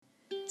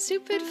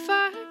Stupid,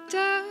 fucked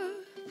up,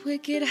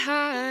 wicked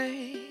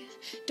high.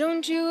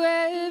 Don't you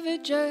ever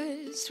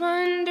just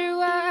wonder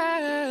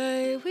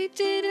why we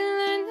didn't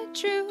learn the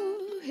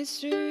true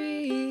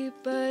history,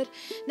 but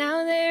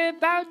now they're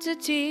about to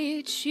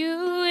teach you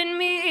and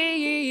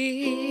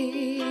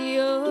me.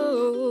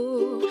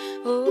 Oh,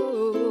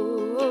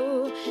 oh,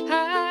 oh,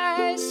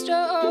 high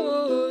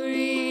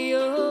story.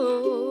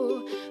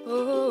 Oh,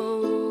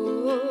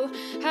 oh,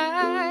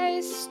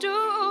 high story.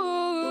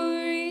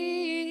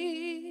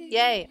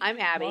 Yay, I'm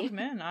Abby. Welcome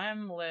in.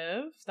 I'm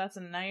Liv. That's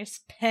a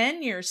nice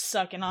pen you're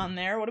sucking on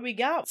there. What do we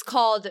got? It's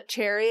called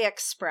Cherry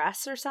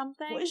Express or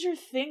something. What is your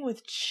thing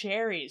with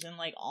cherries and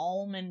like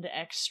almond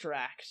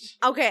extract?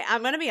 Okay,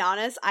 I'm gonna be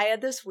honest. I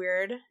had this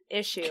weird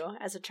issue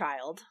as a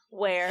child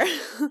where,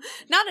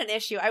 not an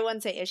issue, I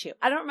wouldn't say issue.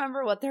 I don't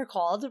remember what they're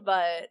called,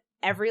 but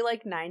every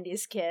like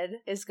 90s kid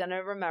is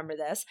gonna remember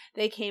this.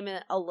 They came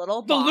in a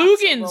little box. The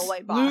Lugans! A little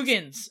white box.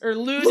 Lugans. Or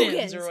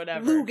Ludens or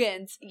whatever.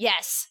 Lugans,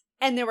 yes.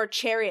 And they were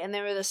cherry, and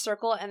they were the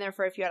circle, and they're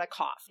for if you had a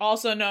cough.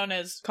 Also known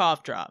as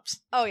cough drops.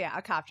 Oh yeah,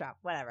 a cough drop,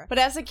 whatever. But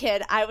as a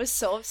kid, I was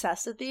so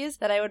obsessed with these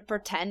that I would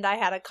pretend I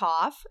had a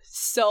cough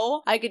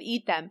so I could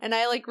eat them. And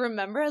I like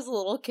remember as a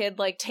little kid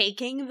like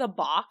taking the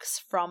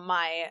box from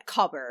my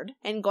cupboard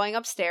and going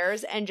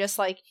upstairs and just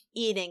like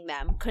eating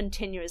them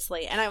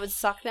continuously. And I would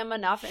suck them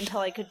enough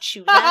until I could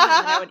chew them and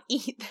then I would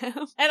eat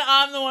them. And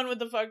I'm the one with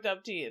the fucked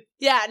up teeth.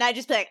 Yeah, and I'd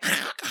just be like, yum,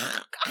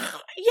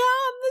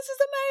 this is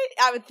amazing.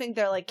 I would think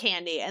they're like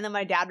candy. And then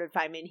my dad would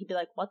find me and he'd be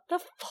like, what the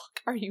fuck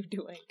are you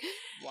doing?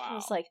 Wow. I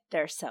was like,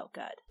 they're so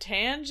good.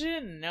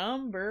 Tangent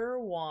number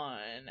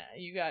 1.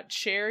 You got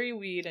cherry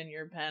weed in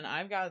your pen.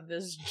 I've got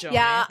this joint.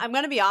 Yeah, I'm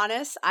gonna be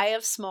honest. I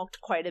have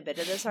smoked quite a bit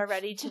of this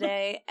already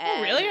today. And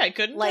oh, really? I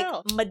couldn't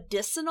tell.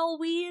 Medicinal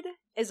weed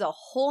is a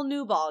whole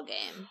new ball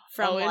game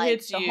from it like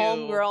hits the you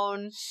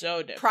homegrown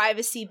so different.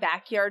 privacy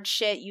backyard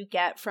shit you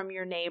get from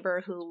your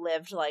neighbor who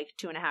lived like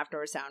 2.5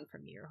 doors down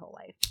from you your whole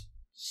life.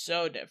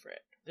 So different.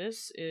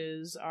 This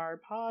is our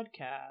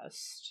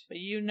podcast. But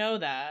you know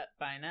that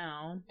by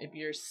now, if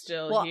you're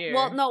still here.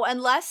 Well, no,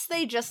 unless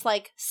they just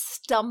like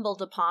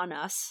stumbled upon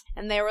us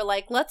and they were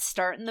like, let's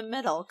start in the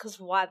middle, because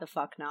why the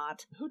fuck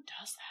not? Who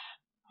does that?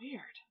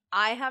 Weird.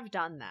 I have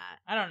done that.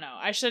 I don't know.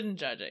 I shouldn't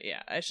judge it.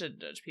 Yeah, I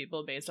shouldn't judge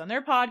people based on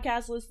their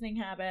podcast listening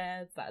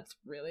habits. That's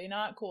really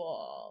not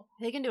cool.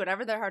 They can do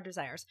whatever their heart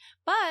desires.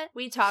 But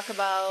we talk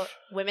about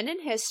women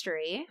in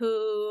history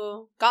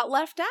who got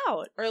left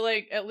out. Or,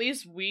 like, at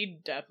least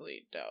we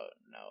definitely don't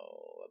know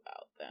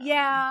about them.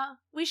 Yeah,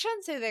 we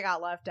shouldn't say they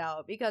got left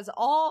out because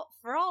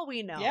for all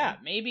we know. Yeah,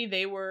 maybe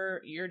they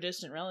were your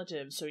distant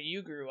relatives, so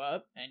you grew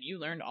up and you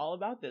learned all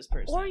about this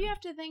person. Or you have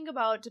to think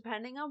about,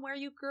 depending on where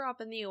you grew up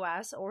in the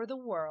US or the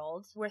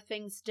world, where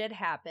things did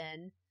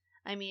happen.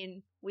 I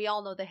mean, we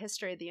all know the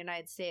history of the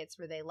United States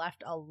where they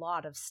left a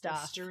lot of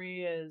stuff.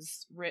 History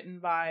is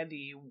written by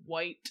the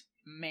white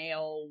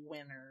male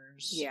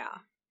winners. Yeah.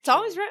 It's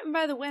always written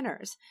by the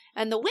winners.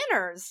 And the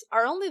winners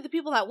are only the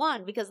people that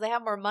won because they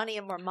have more money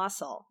and more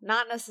muscle.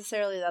 Not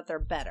necessarily that they're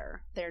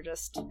better. They're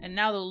just And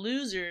now the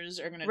losers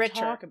are going to richer.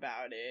 talk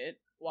about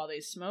it while they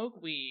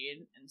smoke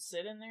weed and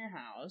sit in their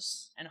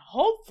house and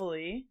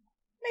hopefully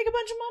make a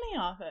bunch of money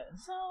off it.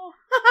 So...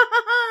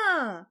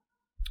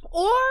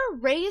 Or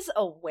raise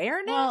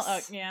awareness.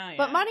 Well, yeah.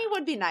 But money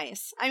would be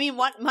nice. I mean,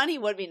 money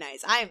would be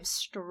nice. I am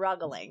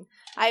struggling.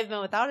 I've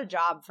been without a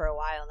job for a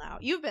while now.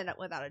 You've been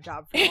without a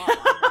job for a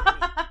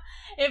while.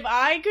 If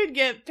I could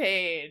get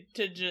paid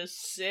to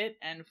just sit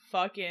and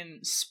fucking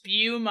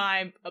spew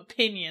my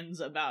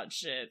opinions about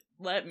shit,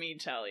 let me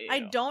tell you. I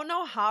don't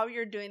know how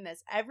you're doing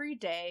this. Every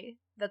day,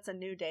 that's a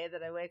new day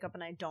that I wake up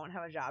and I don't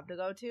have a job to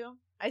go to.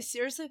 I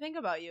seriously think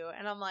about you,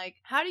 and I'm like,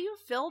 how do you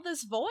fill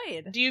this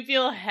void? Do you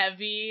feel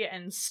heavy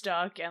and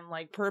stuck and,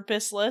 like,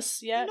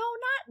 purposeless yet? No,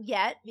 not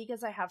yet,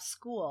 because I have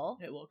school.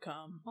 It will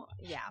come. Well,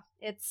 yeah,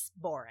 it's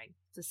boring,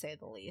 to say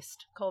the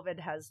least. COVID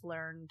has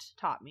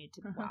taught me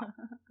to, wow,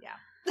 yeah.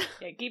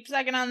 Yeah, keep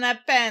sucking on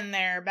that pen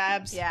there,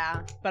 Babs.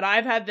 Yeah. But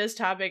I've had this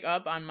topic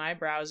up on my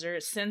browser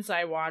since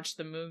I watched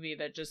the movie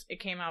that it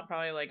came out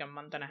probably like a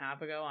month and a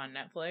half ago on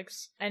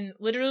Netflix. And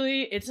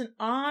literally, it's an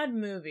odd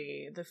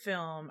movie, the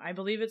film. I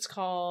believe it's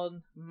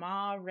called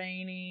Ma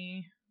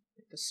Rainey,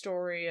 the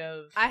story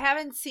of... I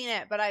haven't seen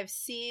it, but I've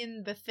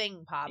seen the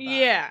thing pop up.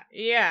 Yeah.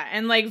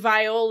 And like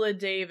Viola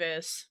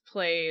Davis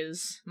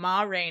plays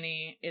Ma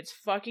Rainey. It's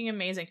fucking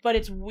amazing. But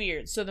it's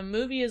weird. So the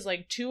movie is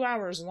like 2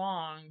 hours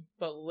long,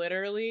 but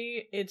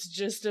literally it's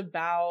just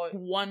about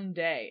one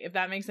day, if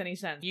that makes any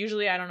sense.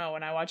 Usually, I don't know,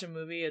 when I watch a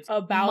movie, it's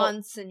about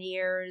months and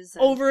years.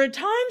 Over a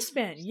time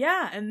span.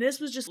 Yeah. And this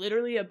was just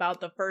literally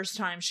about the first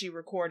time she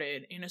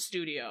recorded in a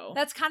studio.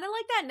 That's kind of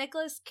like that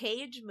Nicolas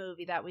Cage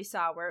movie that we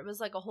saw where it was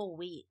like a whole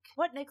week.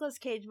 What Nicolas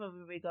Cage movie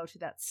did we go to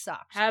that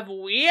sucked? Have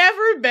we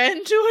ever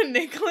been to a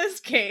Nicolas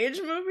Cage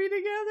movie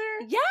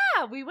together?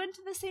 Yeah, we went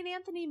to the St.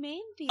 Anthony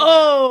Main Theater.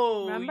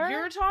 Oh, remember?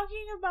 You're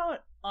talking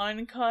about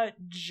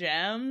Uncut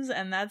Gems,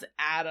 and that's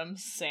Adam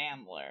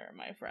Sandler,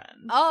 my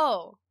friend.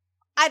 Oh,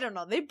 I don't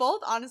know. They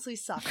both honestly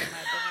suck in my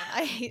opinion.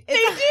 I hate They do.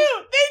 They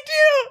do.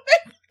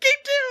 They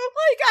do.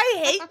 Like,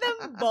 I hate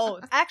them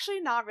both.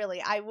 Actually, not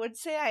really. I would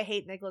say I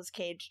hate Nicolas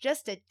Cage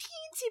just a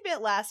teensy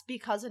bit less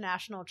because of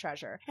National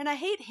Treasure. And I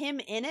hate him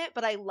in it,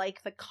 but I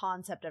like the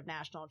concept of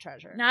National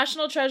Treasure.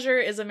 National Treasure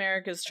is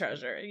America's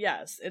treasure.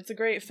 Yes, it's a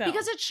great film.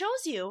 Because it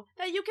shows you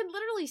that you can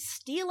literally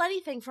steal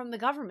anything from the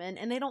government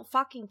and they don't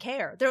fucking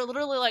care. They're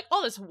literally like,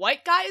 oh, this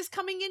white guy is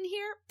coming in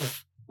here?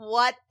 Pfft,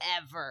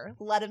 whatever.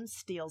 Let him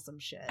steal some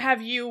shit.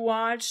 Have you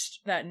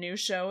watched that new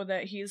show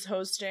that he's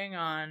hosting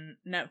on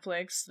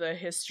Netflix, The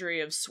History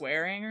of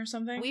Swearing or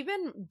something? We've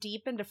been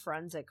deep into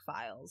Forensic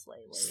Files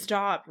lately.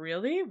 Stop,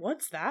 really?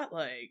 What's that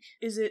like?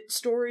 Is it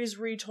stories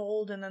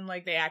retold and then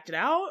like they act it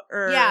out?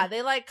 Or Yeah,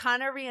 they like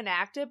kind of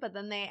reenact it, but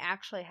then they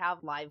actually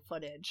have live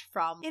footage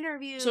from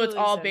interviews. So it's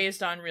all and-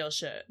 based on real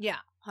shit. Yeah,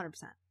 100%.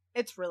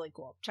 It's really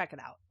cool. Check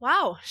it out.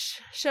 Wow.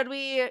 Should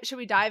we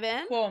dive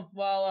in? Cool.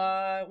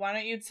 Well, why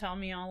don't you tell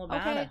me all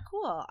about Okay, it?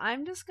 cool.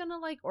 I'm just gonna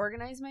like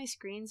organize my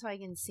screen so I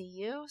can see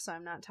you, so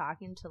I'm not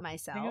talking to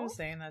myself. I think I was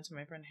saying that to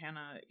my friend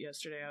Hannah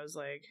yesterday. I was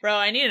like, bro,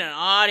 I need an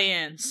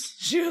audience.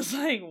 She was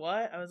like,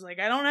 what? I was like,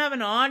 I don't have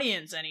an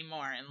audience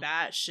anymore. And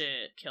that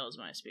shit kills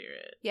my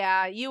spirit.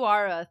 Yeah, you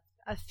are a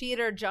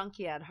theater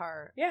junkie at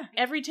heart. Yeah,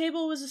 every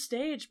table was a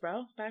stage,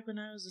 bro, back when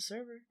I was a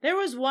server. There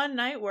was one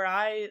night where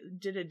I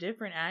did a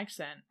different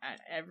accent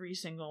at every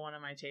single one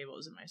of my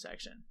tables in my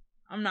section.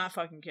 I'm not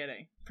fucking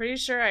kidding. Pretty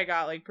sure I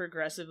got like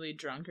progressively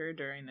drunker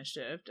during the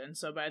shift, and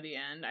so by the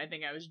end, I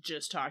think I was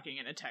just talking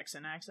in a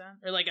Texan accent.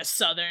 Or like a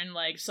southern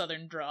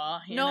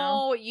draw, you know?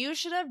 No, you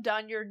should have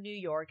done your New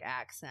York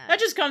accent. That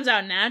just comes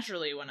out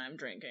naturally when I'm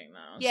drinking,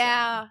 though.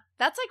 Yeah,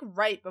 that's like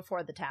right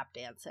before the tap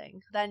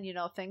dancing. Then you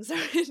know things are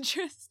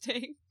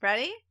interesting.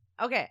 Ready?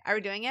 Okay, are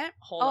we doing it?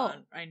 Hold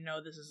on. I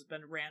know this has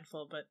been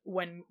rantful, but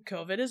when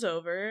COVID is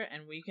over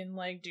and we can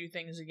like do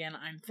things again,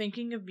 I'm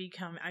thinking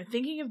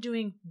of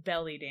doing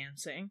belly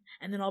dancing,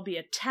 and then I'll be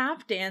a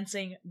tap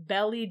dancing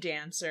belly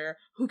dancer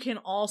who can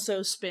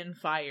also spin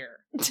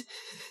fire.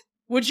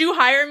 Would you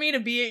hire me to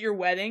be at your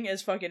wedding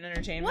as fucking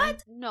entertainment?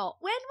 What? No.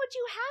 When would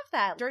you have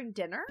that? During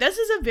dinner? This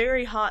is a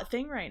very hot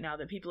thing right now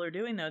that people are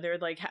doing, though. They're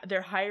like,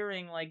 they're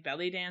hiring like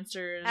belly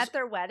dancers At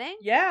their wedding?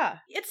 Yeah.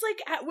 It's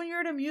like when you're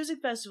at a music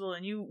festival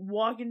and you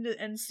walk into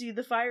and see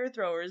the fire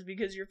throwers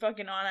because you're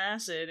fucking on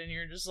acid and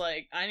you're just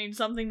like, I need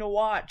something to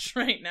watch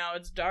right now.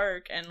 It's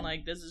dark and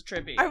like, this is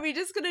trippy. Are we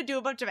just gonna do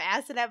a bunch of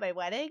acid at my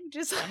wedding?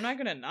 I'm not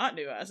gonna not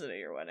do acid at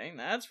your wedding,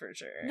 that's for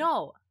sure.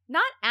 No.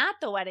 Not at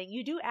the wedding.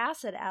 You do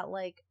acid at,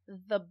 like,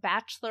 the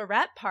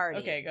bachelorette party.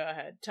 Okay, go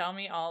ahead. Tell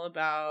me all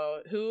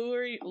about, who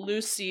are you?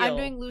 Lucille. I'm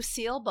doing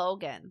Lucille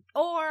Bogan.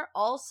 Or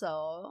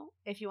also,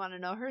 if you want to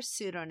know her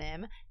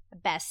pseudonym,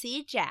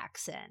 Bessie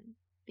Jackson.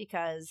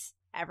 Because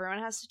everyone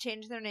has to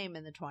change their name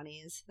in the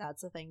 20s.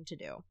 That's a thing to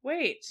do.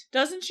 Wait,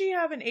 doesn't she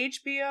have an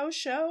HBO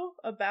show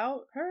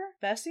about her?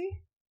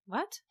 Bessie?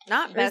 What?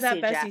 Not Or Bessie. is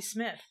that Bessie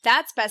Smith?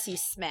 That's Bessie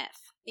Smith.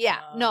 Yeah,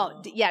 no,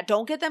 Oh. yeah,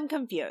 don't get them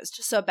confused.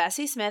 So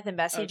Bessie Smith and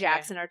Bessie Okay.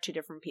 Jackson are two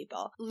different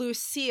people.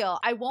 Lucille,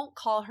 I won't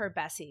call her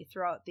Bessie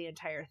throughout the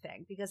entire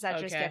thing because that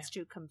just Okay. gets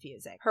too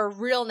confusing. Her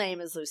real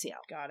name is Lucille.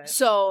 Got it.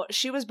 So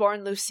she was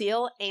born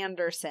Lucille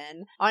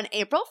Anderson on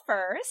April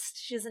 1st.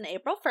 She's an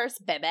April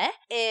 1st baby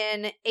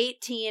in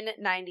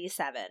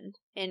 1897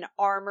 in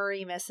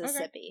Armory,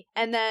 Mississippi.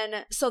 And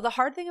then, so the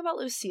hard thing about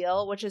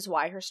Lucille, which is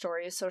why her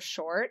story is so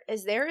short,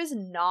 is there is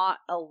not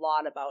a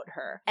lot about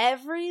her.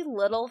 Every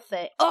little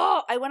thing.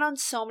 Oh, I went on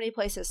so many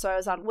places. So I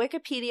was on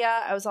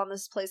Wikipedia. I was on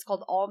this place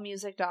called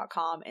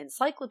allmusic.com,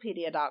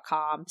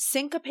 encyclopedia.com,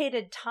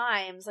 Syncopated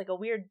Times, like a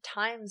weird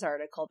Times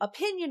article,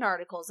 opinion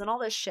articles, and all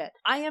this shit.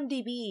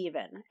 IMDb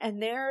even.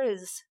 And there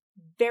is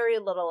very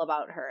little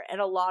about her,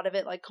 and a lot of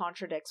it like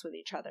contradicts with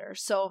each other.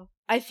 So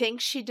I think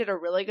she did a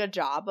really good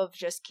job of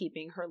just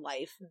keeping her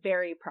life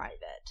very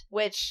private,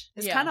 which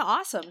is Yeah. kind of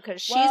awesome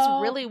because she's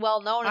Well, really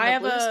well known in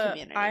the blues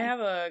community. I have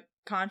a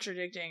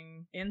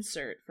contradicting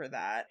insert for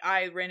that.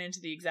 I ran into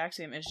the exact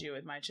same issue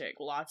with my chick.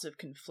 Lots of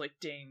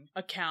conflicting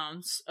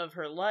accounts of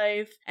her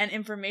life and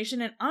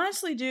information. And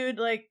honestly, dude,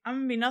 like, I'm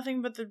gonna be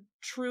nothing but the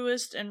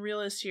truest and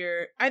realist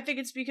here. I think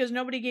it's because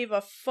nobody gave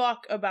a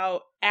fuck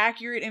about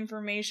accurate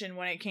information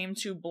when it came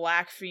to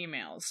black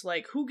females.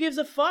 Like, who gives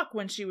a fuck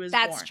when she was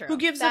That's born? true. Who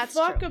gives That's a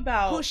fuck true.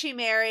 about who she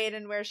married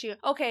and where she.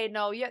 Okay,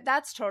 no, yeah,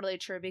 that's totally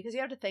true because you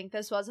have to think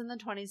this was in the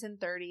 20s and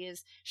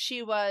 30s.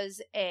 She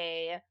was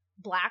a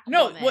black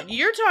No, woman. what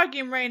you're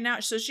talking right now,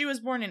 so she was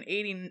born in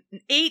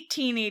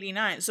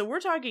 1889, so we're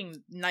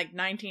talking like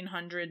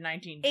 1900,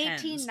 1910s.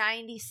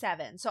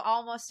 1897, so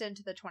almost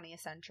into the 20th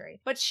century.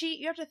 But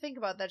you have to think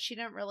about that she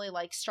didn't really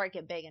like strike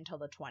it big until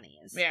the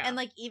 20s. Yeah. And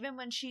like even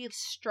when she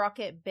struck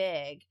it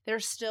big,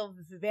 there's still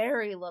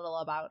very little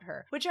about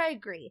her, which I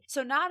agree.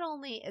 So not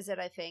only is it,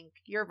 I think,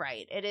 you're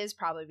right, it is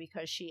probably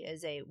because she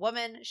is a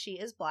woman, she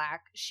is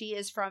black, she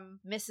is from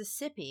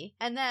Mississippi,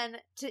 and then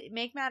to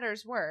make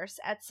matters worse,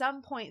 at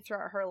some point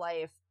throughout her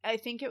life, I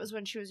think it was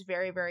when she was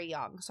very, very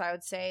young. So I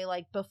would say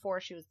like before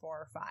she was 4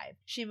 or 5.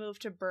 She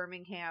moved to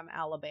Birmingham,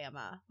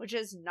 Alabama, which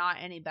is not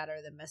any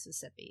better than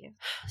Mississippi.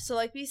 So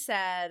like we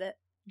said,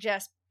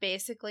 Just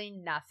basically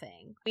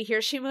nothing. We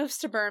hear she moves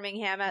to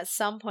Birmingham at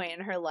some point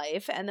in her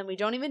life, and then we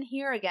don't even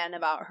hear again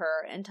about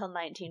her until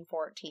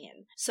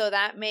 1914. So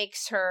that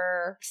makes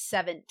her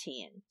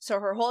 17. So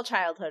her whole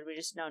childhood, we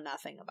just know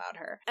nothing about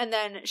her. And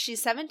then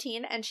she's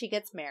 17 and she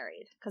gets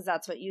married, because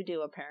that's what you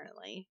do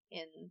apparently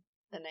in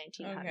the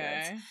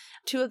 1900s,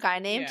 to a guy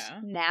named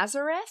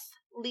Nazareth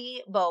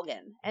Lee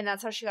Bogan. And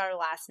that's how she got her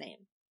last name.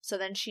 So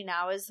then she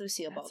now is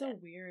Lucille Bogan. That's a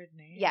weird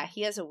name. Yeah,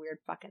 he has a weird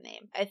fucking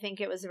name. I think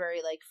it was a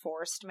very, like,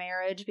 forced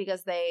marriage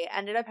because they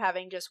ended up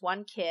having just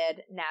one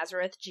kid,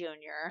 Nazareth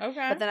Jr.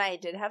 Okay. But then I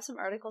did have some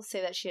articles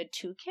say that she had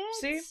 2 kids.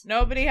 See?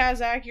 Nobody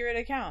has accurate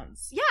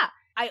accounts. Yeah.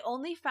 I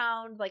only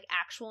found, like,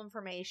 actual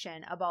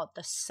information about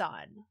the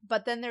son.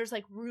 But then there's,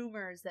 like,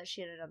 rumors that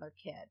she had another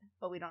kid.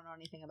 But we don't know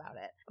anything about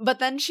it. But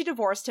then she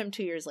divorced him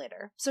 2 years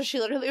later. So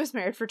she literally was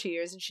married for 2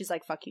 years and she's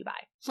like, fuck you,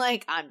 bye.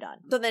 Like, I'm done.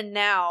 So then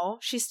now,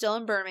 she's still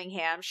in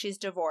Birmingham. She's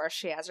divorced.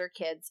 She has her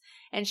kids.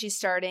 And she's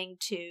starting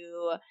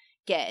to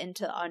get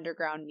into the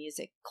underground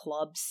music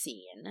club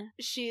scene.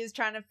 She's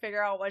trying to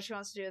figure out what she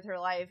wants to do with her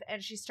life,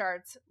 and she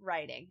starts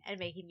writing and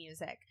making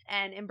music.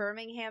 And in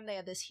Birmingham, they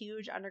have this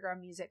huge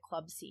underground music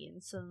club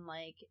scene. So then,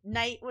 like,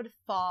 night would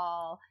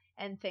fall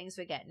and things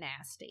would get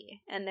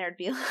nasty. And there'd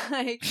be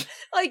like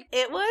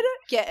it would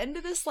get into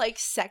this like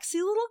sexy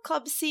little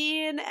club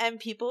scene and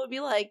people would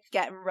be like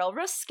getting real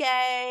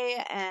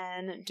risque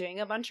and doing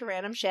a bunch of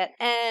random shit.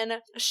 And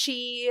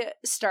she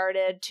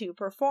started to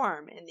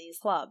perform in these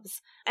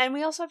clubs. And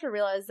we also have to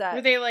realize that...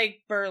 Were they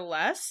like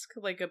burlesque?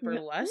 Like a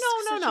burlesque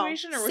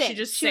situation? Or was she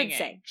just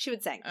singing? She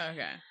would sing.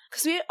 Okay.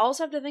 Because we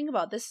also have to think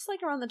about, this is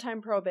like around the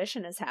time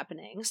Prohibition is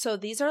happening. So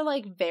these are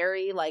like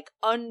very like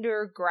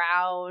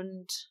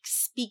underground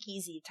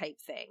speakeasy type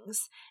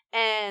things.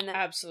 And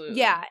absolutely.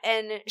 Yeah.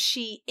 And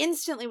she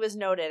instantly was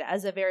noted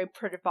as a very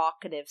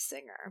provocative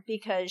singer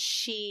because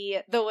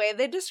the way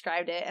they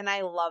described it, and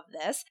I love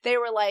this, they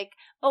were like,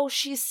 oh,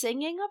 she's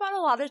singing about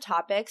a lot of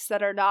topics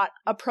that are not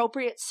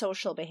appropriate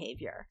social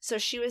behavior. So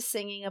she was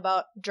singing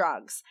about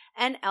drugs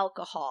and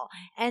alcohol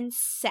and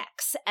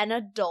sex and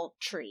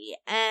adultery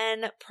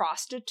and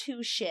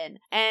prostitution.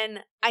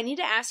 And I need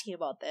to ask you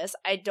about this.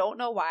 I don't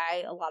know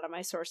why a lot of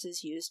my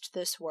sources used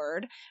this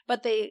word,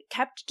 but they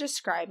kept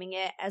describing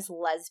it as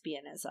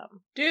lesbianism.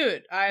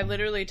 Dude, I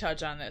literally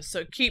touch on this.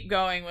 So keep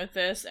going with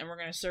this and we're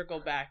going to circle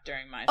back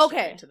during my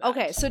story to that.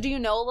 Okay. So do you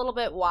know a little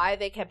bit why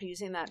they kept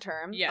using that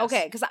term? Yes.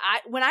 Okay, because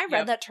when I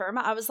read that term,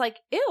 I was like,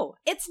 ew,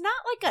 it's not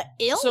like an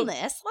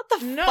illness. What the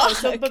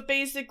fuck? But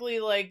basically,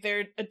 like,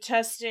 they're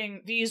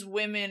attesting these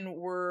women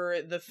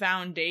were the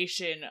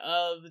foundation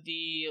of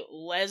the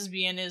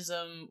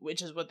lesbianism,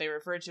 which is what they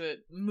refer to it,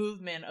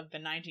 movement of the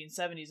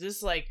 1970s. This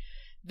is like,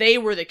 they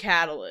were the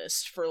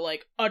catalyst for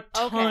like a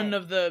ton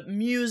of the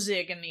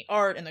music and the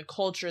art and the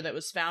culture that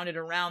was founded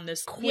around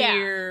this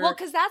queer. Yeah. Well,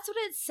 because that's what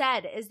it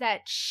said, is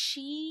that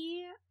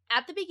she...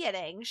 At the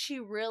beginning,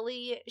 she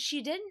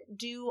didn't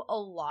do a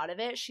lot of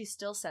it. She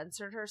still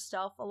censored her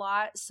stuff a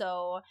lot.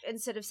 So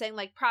instead of saying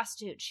like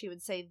prostitute, she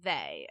would say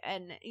they.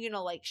 And,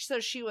 like, so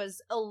she was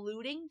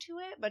alluding to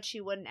it, but she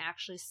wouldn't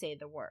actually say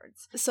the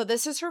words. So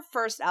this is her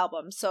first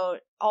album. So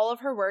all of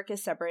her work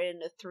is separated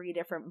into 3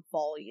 different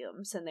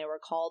volumes, and they were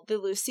called the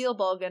Lucille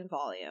Bogan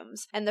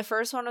volumes. And the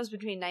first one was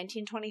between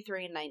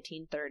 1923 and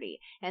 1930.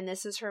 And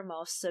this is her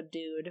most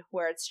subdued,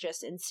 where it's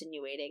just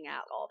insinuating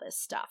out all this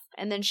stuff.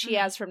 And then she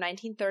has from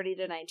 1930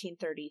 to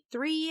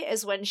 1933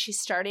 is when she's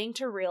starting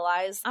to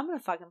realize, I'm gonna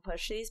fucking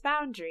push these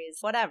boundaries,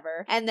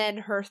 whatever. And then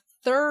her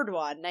third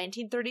one,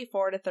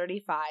 1934 to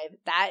 35,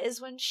 that is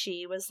when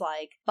she was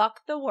like,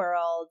 fuck the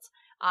world,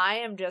 I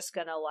am just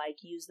gonna like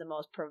use the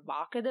most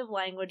provocative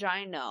language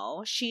I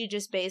know. She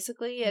just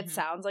basically, it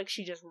sounds like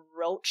she just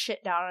wrote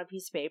shit down on a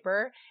piece of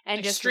paper and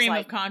like just stream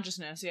like, of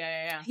consciousness.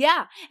 Yeah.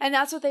 Yeah, and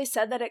that's what they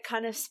said that it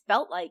kind of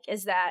felt like,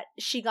 is that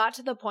she got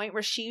to the point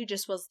where she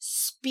just was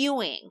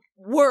spewing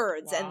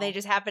words and they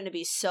just happened to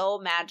be so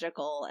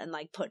magical and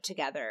like put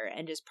together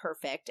and just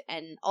perfect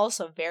and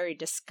also very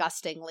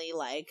disgustingly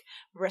like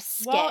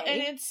risque. Well,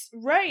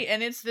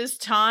 and it's this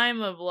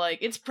time of like,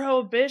 it's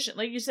Prohibition.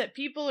 Like you said,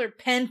 people are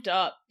pent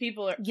up.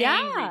 People are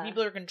angry.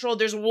 People are controlled.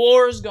 There's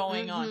wars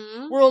going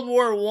on. World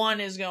War I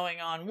is going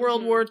on.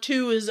 World War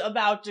II is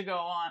about to go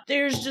on.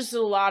 There's just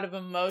a lot of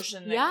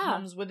emotion that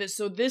comes with it.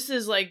 So this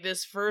is like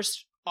this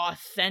first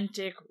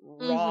authentic,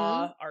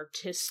 raw,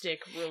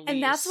 artistic release.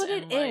 And that's what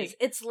it is.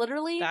 It's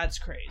literally that's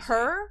crazy.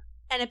 Her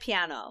and a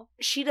piano.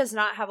 She does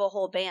not have a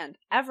whole band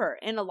ever.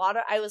 And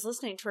I was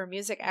listening to her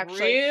music actually.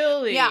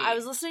 Really? Yeah, I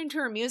was listening to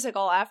her music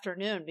all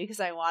afternoon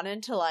because I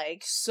wanted to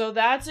like. So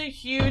that's a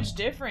huge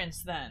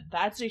difference then.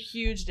 That's a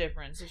huge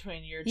difference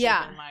between your chick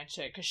and my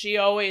chick. Because she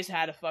always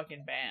had a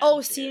fucking band.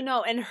 Oh, so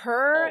and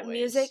her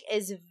music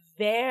is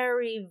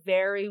very,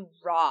 very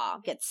raw.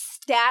 Gets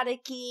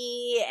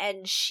staticky,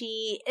 and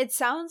it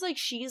sounds like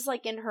she's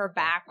like in her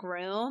back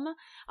room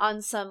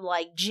on some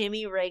like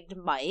Jimmy rigged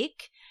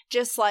mic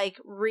just like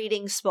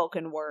reading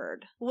spoken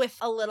word with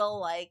a little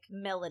like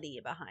melody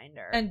behind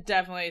her. And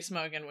definitely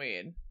smoking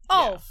weed.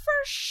 Oh, Yeah.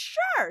 for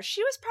sure.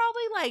 She was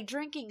probably like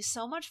drinking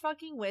so much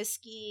fucking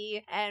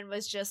whiskey and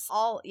was just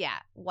all, yeah,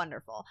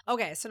 wonderful.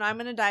 Okay, so now I'm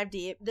going to dive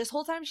deep. This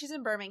whole time she's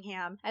in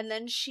Birmingham, and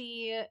then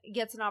she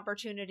gets an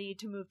opportunity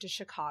to move to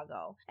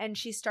Chicago, and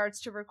she starts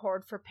to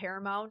record for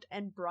Paramount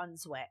and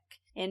Brunswick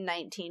in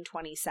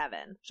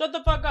 1927. Shut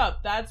the fuck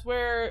up. That's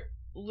where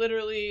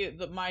literally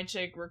my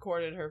chick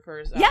recorded her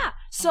first album. Yeah,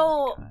 so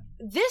Oh my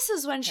God. this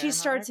is when she Paramount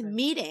starts Records.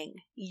 meeting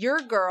your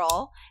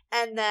girl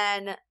and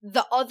then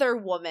the other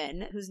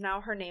woman, whose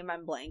now her name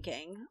I'm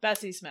blanking.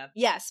 Bessie Smith.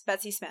 Yes,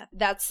 Betsy Smith.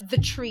 That's the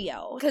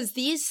trio. Because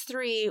these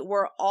three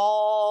were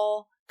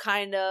all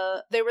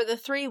they were the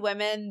three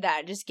women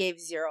that just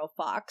gave zero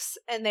fucks.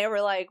 And they were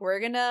like,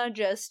 we're gonna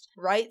just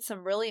write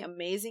some really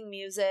amazing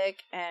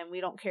music and we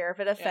don't care if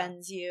it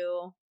offends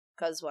you.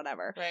 Because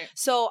whatever. Right.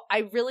 So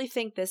I really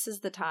think this is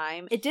the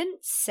time. It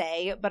didn't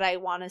say, but I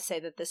want to say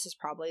that this is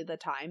probably the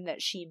time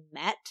that she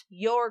met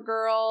your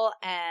girl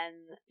and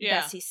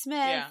Bessie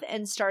Smith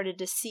and started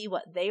to see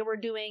what they were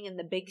doing in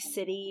the big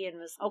city and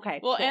was, okay,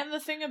 Well, cool. and the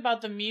thing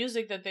about the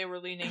music that they were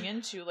leaning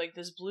into, like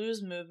this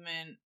blues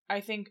movement, I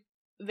think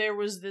there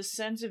was this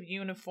sense of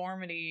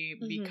uniformity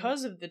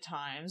because of the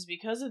times,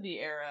 because of the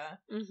era.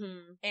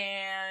 Mm-hmm.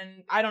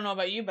 And I don't know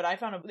about you, but I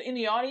found in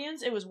the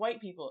audience, it was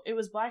white people, it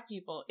was black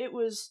people,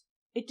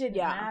 it didn't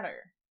matter.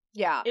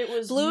 Yeah. It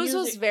was blues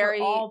music was very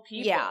for all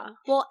people. Yeah.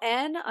 Well,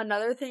 and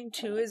another thing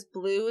too is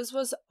blues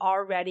was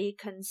already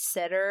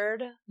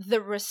considered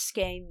the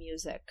risque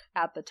music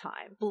at the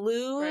time.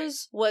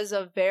 Blues was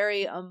a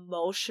very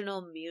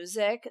emotional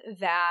music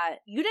that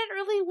you didn't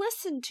really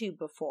listen to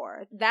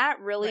before. That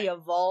really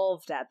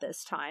evolved at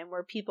this time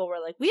where people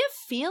were like, we have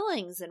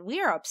feelings and we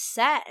are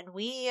upset and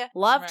we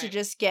love to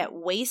just get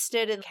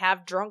wasted and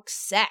have drunk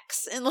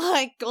sex and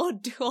like go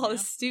do all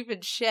this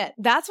stupid shit.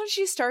 That's when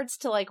she starts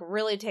to like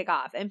really take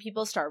off and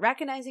people start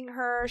recognizing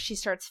her. She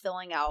starts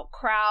filling out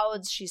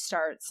crowds. She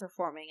starts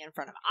performing in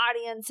front of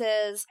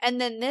audiences. And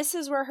then this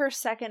is where her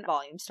second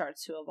volume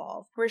starts to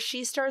evolve, where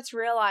she starts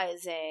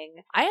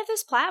realizing, I have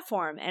this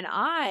platform and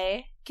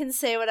I can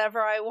say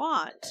whatever I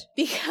want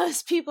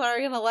because people are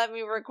going to let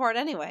me record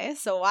anyway.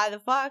 So why the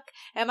fuck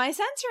am I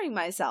censoring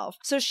myself?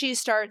 So she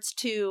starts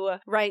to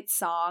write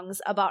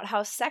songs about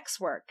how sex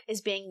work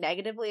is being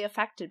negatively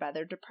affected by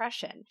their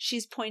depression.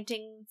 She's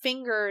pointing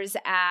fingers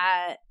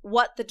at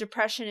what the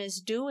depression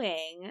is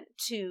doing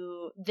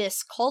to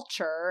this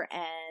culture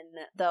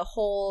and the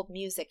whole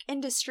music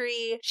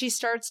industry. She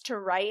starts to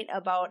write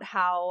about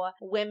how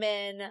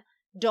women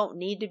don't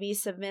need to be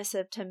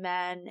submissive to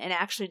men and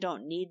actually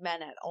don't need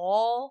men at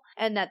all,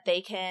 and that they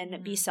can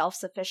be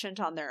self-sufficient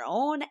on their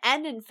own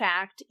and in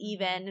fact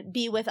even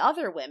be with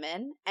other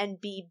women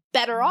and be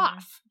better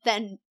off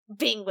than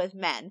being with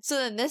men. So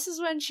then this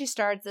is when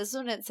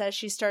it says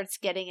she starts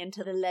getting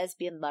into the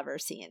lesbian lover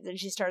scenes and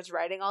she starts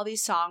writing all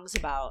these songs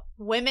about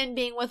women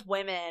being with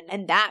women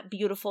and that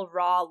beautiful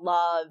raw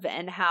love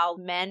and how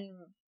men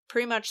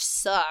pretty much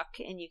suck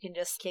and you can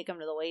just kick them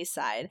to the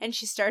wayside. And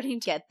she's starting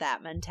to get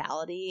that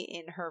mentality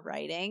in her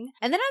writing.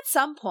 And then at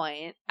some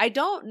point, I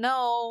don't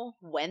know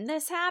when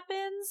this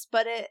happens,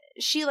 but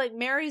she like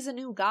marries a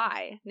new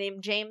guy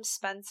named James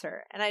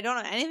Spencer. And I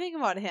don't know anything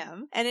about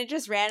him. And it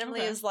just randomly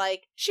is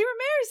like, she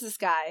remarries this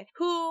guy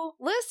who,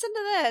 listen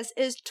to this,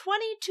 is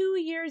 22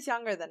 years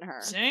younger than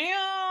her.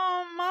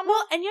 Damn, mama.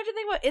 Well, and you have to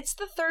think about it's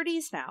the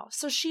 30s now.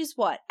 So she's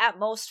what? At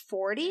most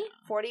 40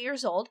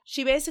 years old.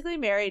 She basically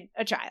married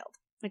a child.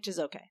 Which is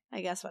okay.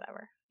 I guess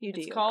whatever.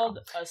 It's called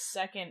a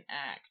second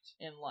act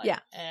in life. Yeah.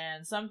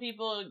 And some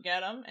people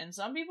get them and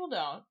some people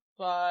don't.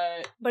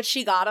 But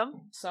she got him.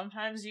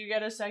 Sometimes you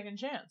get a second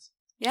chance.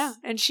 Yeah.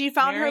 And she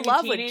found her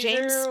love with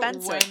James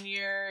Spencer.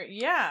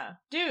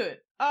 Dude.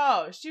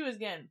 Oh, she was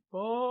getting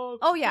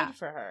booked. Oh, yeah. Good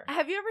for her.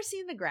 Have you ever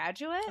seen The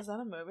Graduate? Is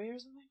that a movie or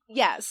something?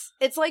 Yes.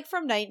 It's like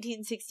from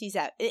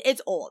 1967.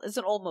 It's old. It's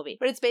an old movie.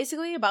 But it's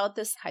basically about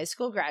this high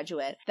school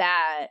graduate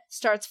that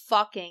starts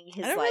fucking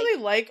his, I don't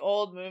really like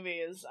old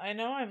movies. I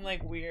know I'm,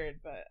 like,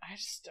 weird, but I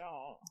just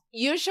don't.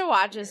 You should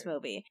watch this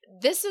movie.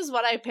 This is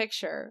what I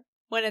picture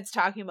when it's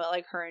talking about,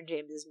 like, her and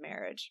James's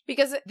marriage.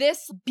 Because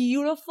this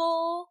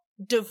beautiful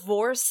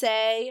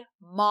divorcee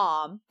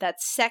mom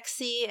that's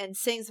sexy and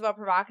sings about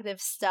provocative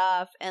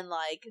stuff and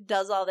like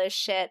does all this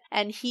shit,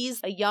 and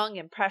he's a young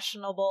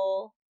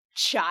impressionable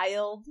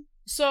child.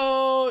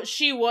 So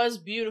she was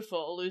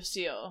beautiful,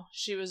 Lucille.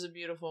 She was a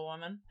beautiful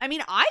woman. I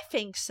mean, I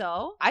think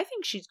so. I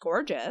think she's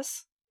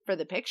gorgeous. For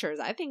the pictures,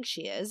 I think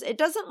she is. It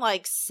doesn't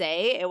like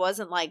say, it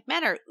wasn't like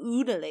men are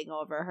oodling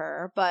over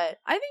her, but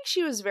I think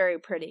she was very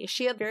pretty.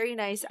 She had very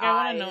nice eyes. I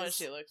want to know what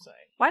she looks like.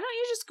 Why don't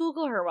you just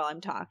Google her while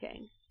I'm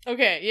talking?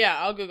 Okay, yeah,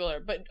 I'll Google her.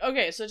 But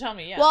okay, so tell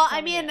me, yeah. Well, tell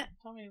I me, mean, yeah.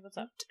 Tell me what's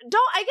up.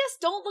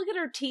 Don't look at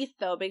her teeth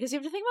though, because you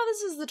have to think about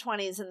this is the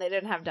 20s and they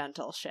didn't have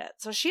dental shit.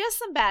 So she has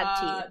some bad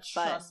teeth.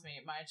 Trust me,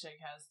 my chick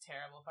has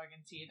terrible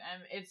fucking teeth,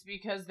 and it's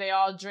because they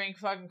all drink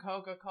fucking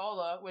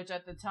Coca-Cola, which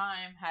at the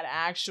time had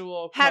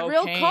real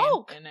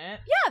Coke in it.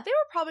 Yeah, they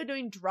were probably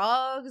doing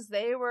drugs.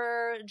 They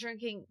were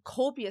drinking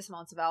copious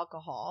amounts of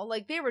alcohol.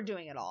 Like, they were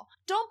doing it all.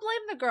 Don't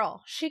blame the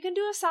girl. She can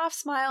do a soft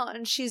smile,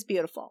 and she's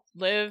beautiful.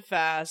 Live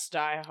fast,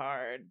 die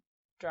hard.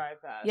 Drive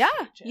fast.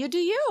 Yeah, you do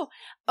you.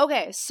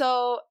 Okay,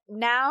 so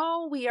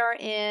now we are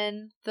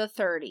in the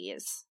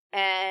 30s,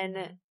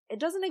 and it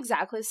doesn't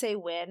exactly say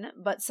when,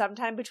 but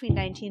sometime between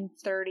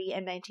 1930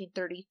 and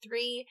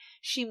 1933,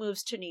 she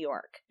moves to New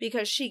York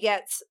because she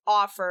gets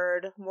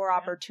offered more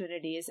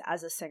opportunities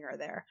as a singer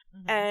there.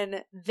 Mm-hmm.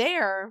 And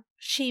there,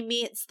 she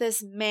meets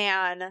this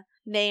man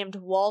named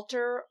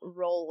Walter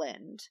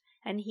Rowland,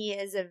 and he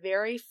is a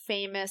very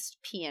famous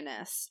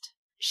pianist.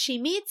 She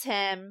meets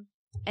him,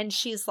 and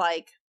she's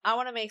like, I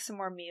want to make some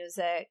more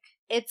music.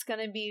 It's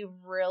going to be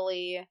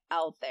really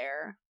out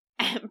there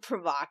and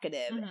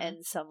provocative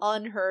and some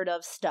unheard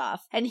of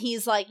stuff. And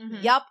he's like,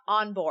 yup,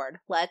 on board.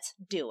 Let's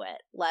do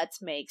it.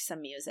 Let's make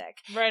some music.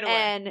 Right away.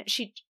 And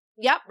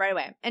right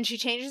away. And she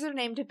changes her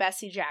name to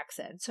Bessie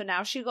Jackson. So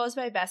now she goes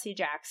by Bessie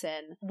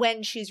Jackson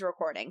when she's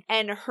recording.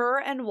 And her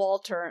and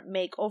Walter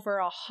make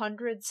over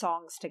 100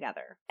 songs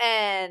together.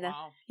 And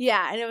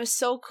yeah, and it was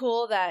so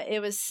cool that it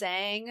was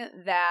saying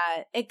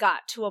that it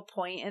got to a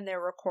point in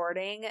their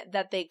recording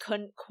that they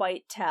couldn't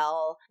quite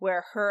tell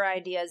where her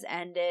ideas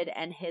ended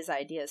and his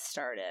ideas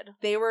started.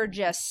 They were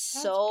just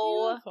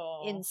so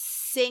in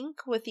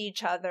sync with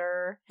each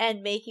other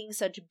and making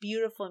such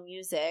beautiful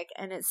music.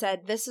 And it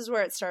said this is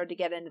where it started to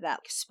get into that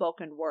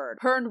spoken word.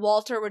 Her and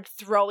Walter would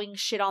throwing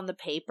shit on the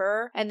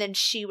paper, and then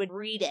she would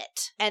read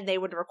it, and they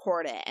would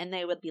record it, and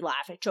they would be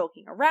laughing,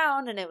 joking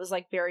around, and it was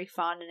like very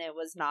fun, and it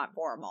was not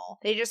formal.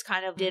 They just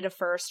kind of did a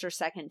first or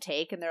second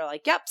take, and they're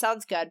like, yep,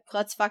 sounds good.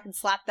 Let's fucking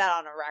slap that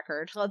on a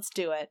record. Let's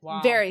do it.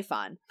 Wow. Very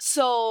fun.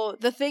 So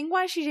the thing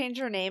why she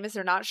changed her name is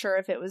they're not sure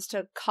if it was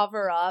to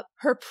cover up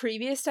her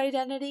previous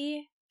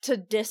identity, to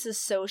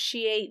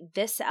disassociate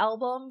this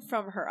album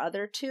from her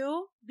other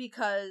two,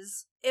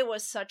 because it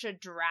was such a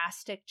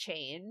drastic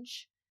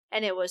change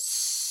and it was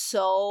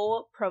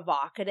so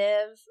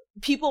provocative.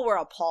 People were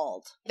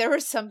appalled. There were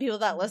some people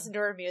that listened to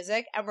her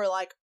music and were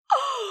like,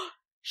 oh,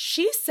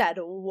 she said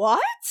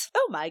what?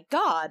 Oh my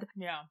God.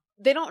 Yeah.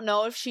 They don't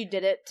know if she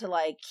did it to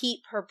like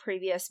keep her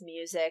previous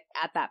music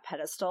at that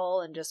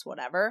pedestal and just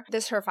whatever.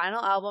 This her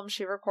final album,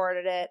 she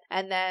recorded it,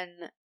 and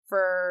then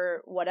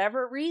for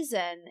whatever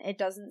reason, it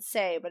doesn't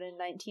say, but in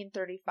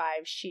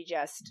 1935, she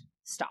just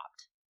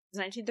stopped. It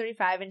was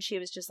 1935, and she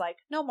was just like,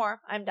 no more,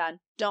 I'm done.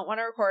 Don't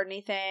want to record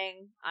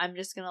anything. I'm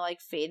just gonna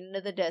like fade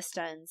into the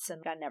distance,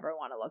 and I never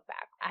want to look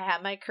back. I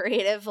have my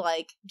creative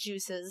like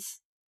juices.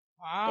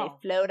 Wow.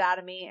 They flowed out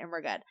of me and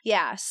we're good.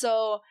 Yeah,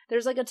 so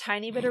there's like a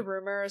tiny bit of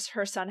rumors.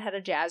 Her son had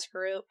a jazz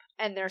group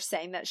and they're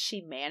saying that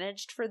she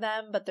managed for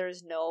them, but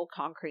there's no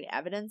concrete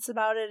evidence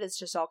about it. It's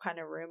just all kind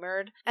of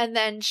rumored. And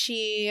then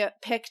she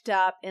picked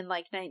up in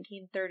like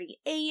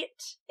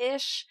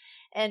 1938-ish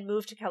and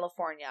moved to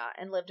California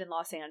and lived in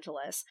Los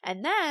Angeles.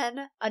 And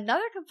then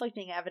another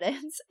conflicting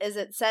evidence is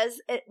it says,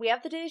 we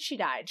have the day she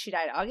died. She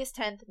died August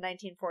 10th,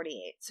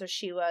 1948. So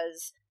she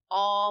was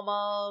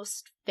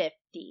almost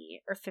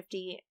 50 or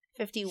 51.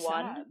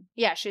 Sad.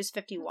 Yeah, she was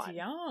 51. That's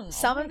young.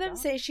 Some of them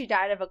say she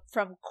died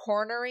from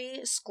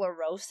coronary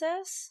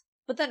sclerosis,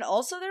 but then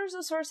also there's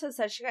a source that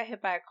said she got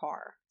hit by a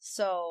car.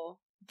 So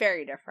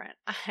very different.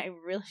 I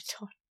really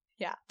don't.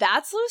 Yeah,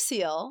 that's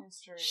Lucille.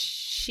 History.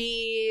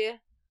 She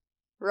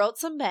wrote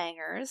some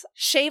bangers.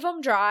 Shave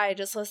 'em dry.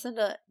 Just listen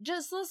to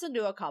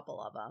a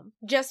couple of them.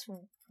 Just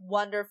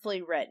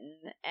wonderfully written.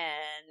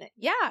 And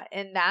yeah,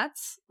 and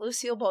that's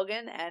Lucille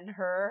Bogan and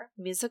her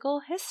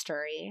musical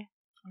history.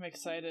 I'm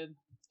excited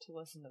to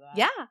listen to that.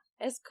 Yeah,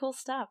 it's cool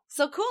stuff.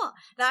 So cool.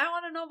 Now I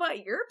want to know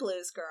about your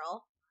blues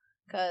girl.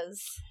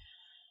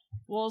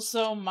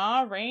 So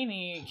Ma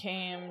Rainey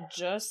came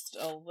just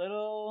a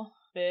little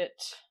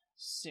bit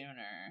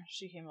sooner.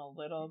 She came a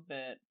little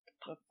bit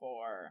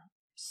before.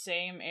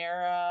 Same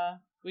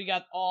era. We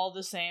got all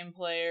the same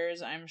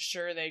players. I'm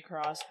sure they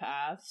cross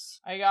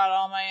paths. I got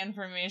all my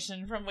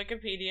information from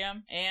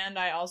Wikipedia, and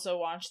I also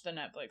watched the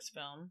Netflix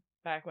film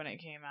back when it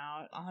came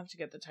out. I'll have to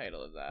get the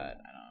title of that.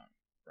 I don't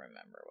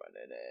remember what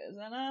it is,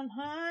 and I'm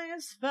high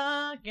as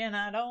fuck and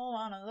I don't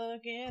want to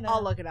look it up.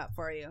 I'll look it up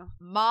for you.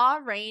 Ma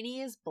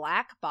Rainey's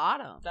Black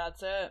Bottom.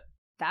 That's it.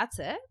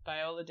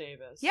 Viola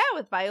Davis. Yeah,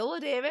 with Viola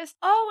Davis.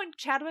 Oh, and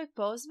Chadwick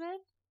Boseman.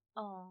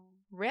 Oh,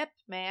 rip,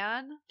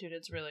 man. Dude,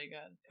 it's really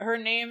good. Her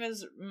name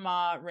is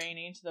Ma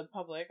Rainey to the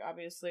public,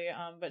 obviously,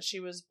 but she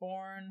was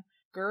born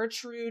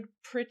Gertrude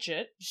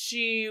Pritchett.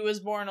 She was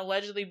born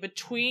allegedly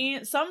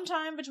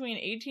sometime between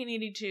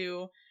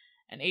 1882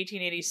 and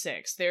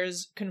 1886.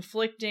 There's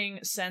conflicting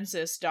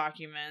census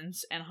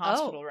documents and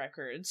hospital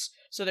records.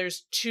 So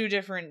there's two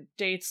different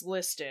dates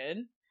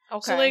listed.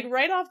 Okay. So, like,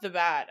 right off the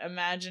bat,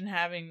 imagine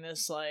having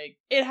this, like,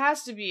 it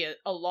has to be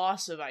a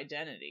loss of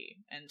identity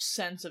and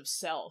sense of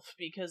self,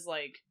 because,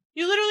 like,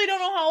 you literally don't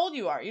know how old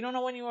you are. You don't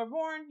know when you were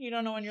born. You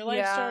don't know when your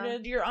life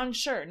started. You're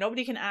unsure.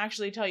 Nobody can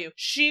actually tell you.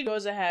 She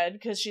goes ahead,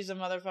 because she's a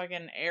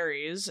motherfucking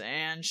Aries,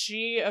 and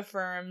she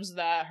affirms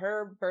that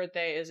her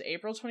birthday is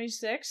April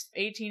 26th,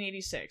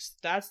 1886.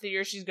 That's the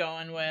year she's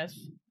going with.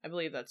 I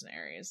believe that's an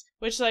Aries.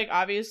 Which, like,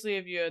 obviously,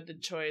 if you had the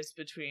choice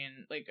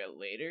between, like, a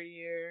later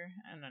year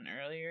and an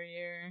earlier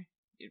year,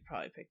 you'd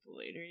probably pick the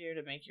later year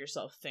to make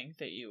yourself think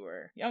that you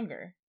were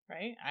younger,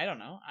 right? I don't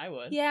know. I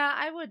would. Yeah,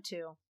 I would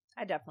too.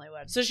 I definitely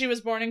would. So she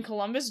was born in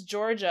Columbus,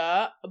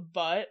 Georgia,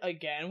 but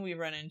again, we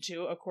run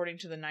into, according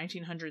to the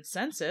 1900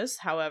 census,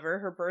 however,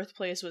 her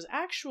birthplace was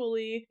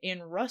actually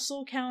in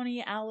Russell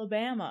County,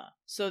 Alabama.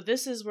 So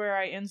this is where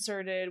I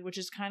inserted, which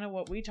is kind of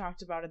what we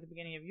talked about at the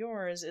beginning of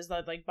yours, is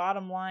that, like,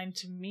 bottom line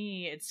to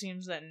me, it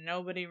seems that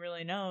nobody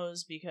really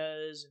knows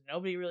because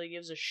nobody really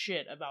gives a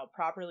shit about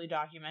properly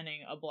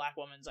documenting a black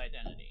woman's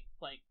identity.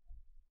 Like,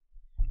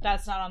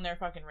 that's not on their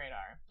fucking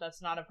radar.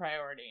 That's not a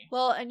priority.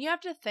 Well, and you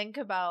have to think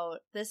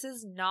about, this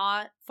is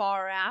not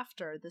far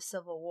after the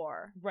Civil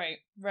War. Right,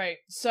 right.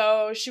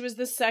 So she was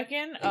the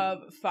second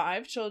of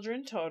 5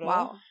 children total.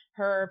 Wow.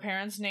 Her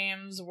parents'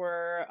 names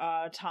were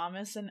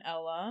Thomas and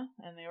Ella,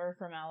 and they were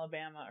from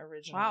Alabama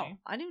originally. Wow.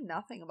 I knew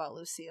nothing about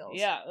Lucille's.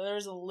 Yeah,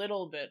 there's a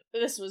little bit.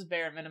 This was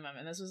bare minimum,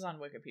 and this was on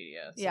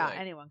Wikipedia. So, yeah, like,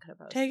 anyone could have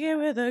posted. take it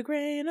with a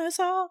grain of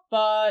salt.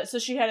 But, so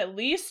she had at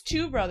least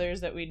 2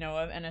 brothers that we know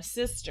of, and a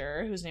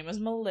sister whose name was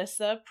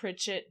Melissa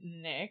Pritchett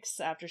Nix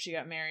after she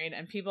got married,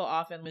 and people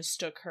often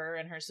mistook her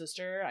and her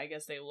sister. I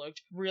guess they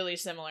looked really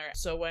similar.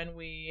 So when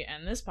we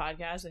end this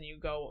podcast and you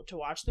go to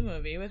watch the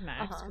movie with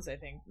Max, because I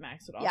think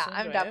Max would also enjoy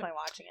I'm definitely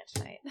watching it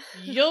tonight.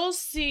 You'll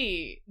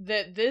see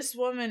that this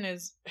woman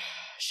is,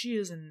 she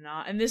is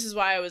not, and this is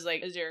why I was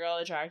like, is your girl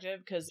attractive?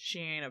 Because she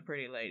ain't a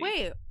pretty lady.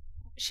 Wait,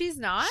 she's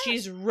not?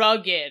 She's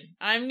rugged.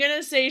 I'm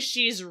gonna say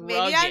she's rugged.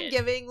 Maybe I'm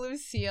giving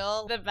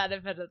Lucille the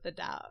benefit of the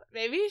doubt.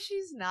 Maybe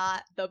she's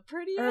not the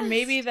prettiest. Or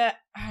maybe that,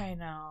 I don't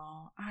know.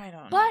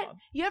 But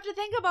you have to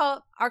think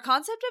about, our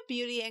concept of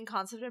beauty and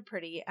concept of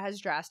pretty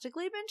has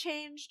drastically been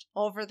changed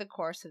over the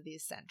course of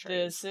these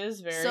centuries. This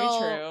is very So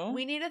true.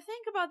 we need to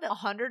think about that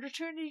 100 or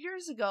 200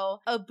 years ago,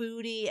 a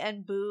booty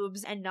and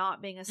boobs and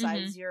not being a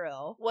size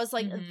 0 was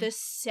like the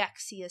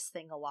sexiest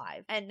thing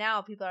alive. And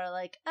now people are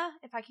like,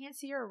 if I can't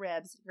see your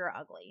ribs, you're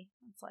ugly.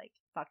 It's like,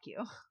 fuck you.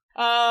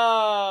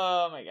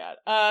 Oh my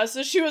god.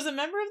 So she was a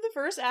member of the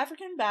First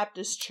African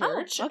Baptist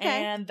Church,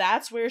 and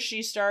that's where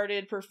she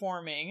started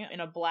performing in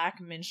a black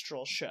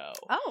minstrel show.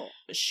 Oh.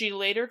 She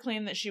later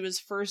claimed that she was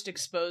first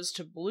exposed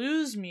to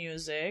blues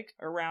music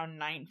around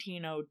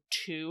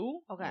 1902.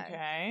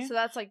 Okay. So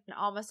that's like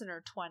almost in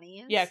her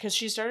 20s? Yeah, because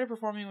she started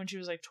performing when she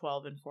was like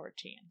 12 and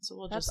 14. So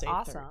we'll just say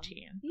awesome.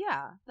 13.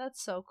 Yeah,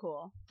 that's so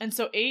cool. And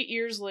so 8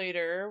 years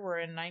later, we're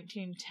in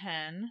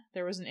 1910,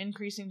 there was an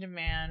increasing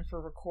demand for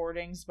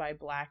recordings by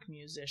black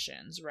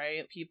musicians,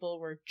 right? People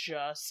were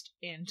just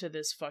into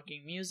this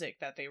fucking music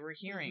that they were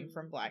hearing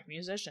from black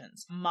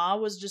musicians. Ma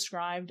was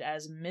described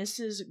as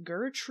Mrs.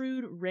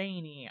 Gertrude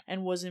Rainey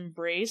and was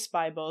embraced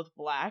by both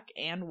black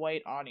and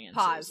white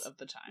audiences of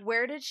the time.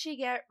 Where did she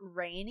get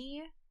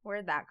Rainey?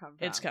 Where'd that come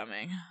from? It's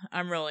coming.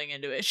 I'm rolling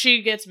into it.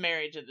 She gets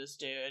married to this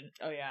dude.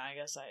 Oh yeah, I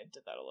guess I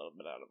did that a little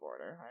bit out of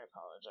order. I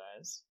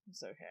apologize.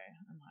 It's okay.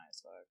 I'm high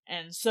as fuck.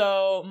 And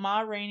so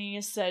Ma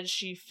Rainey said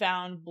she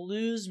found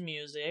blues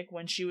music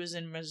when she was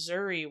in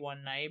Missouri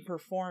one night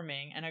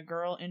performing, and a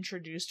girl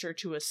introduced her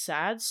to a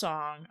sad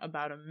song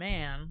about a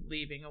man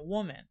leaving a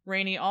woman.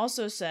 Rainey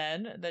also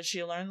said that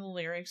she learned the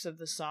lyrics of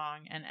the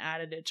song and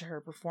added it to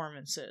her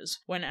performances.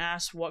 When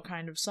asked what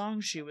kind of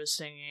song she was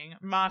singing,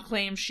 Ma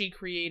claimed she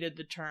created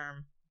the term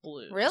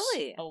blues.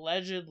 Really?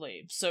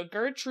 Allegedly. So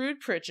Gertrude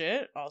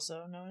Pritchett,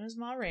 also known as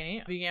Ma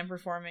Rainey, began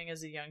performing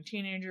as a young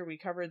teenager. We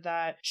covered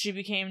that. She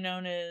became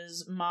known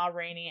as Ma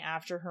Rainey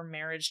after her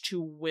marriage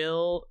to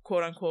Will,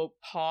 quote-unquote,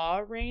 Pa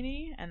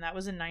Rainey, and that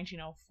was in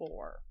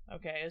 1904.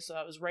 Okay, so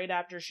that was right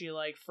after she,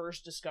 like,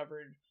 first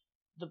discovered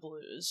the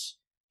blues.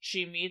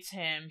 She meets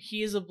him.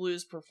 He is a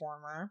blues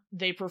performer.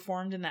 They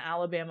performed in the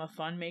Alabama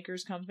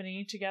Funmakers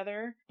Company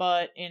together,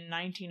 but in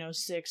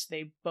 1906,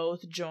 they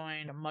both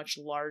joined a much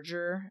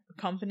larger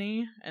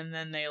company, and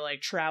then they, like,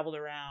 traveled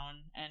around,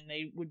 and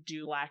they would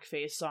do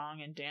blackface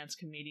song and dance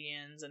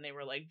comedians, and they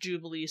were, like,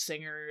 Jubilee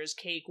singers,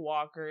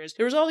 cakewalkers.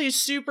 There was all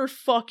these super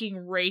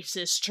fucking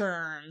racist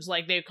terms,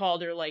 like, they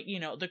called her, like,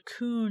 you know, the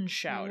coon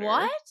shouter.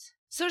 What?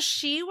 So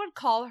she would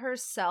call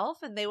herself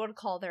and they would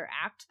call their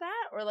act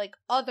that? Or like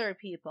other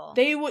people?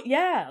 They would,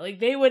 yeah,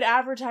 like they would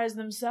advertise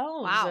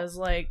themselves as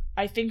like,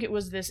 I think it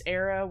was this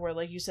era where,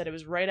 like you said, it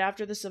was right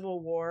after the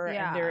Civil War,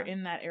 and they're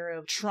in that era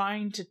of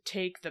trying to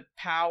take the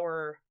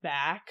power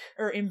back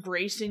or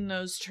embracing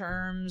those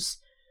terms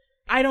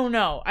I don't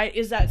know.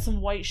 Is that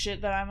some white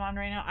shit that I'm on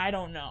right now? I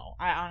don't know.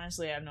 I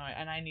honestly have no idea,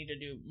 and I need to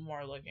do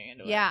more looking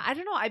into it. Yeah, I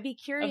don't know. I'd be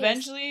curious.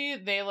 Eventually,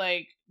 they,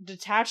 like,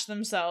 detach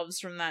themselves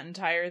from that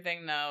entire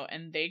thing, though,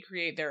 and they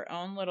create their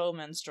own little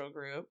minstrel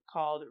group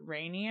called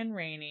Rainy and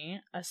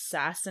Rainy,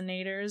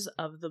 Assassinators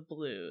of the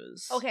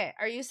Blues. Okay,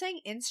 are you saying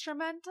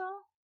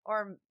instrumental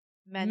or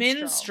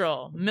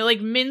minstrel?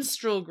 Like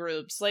minstrel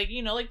groups, like,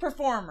 you know, like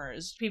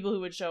performers, people who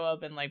would show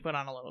up and like put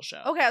on a little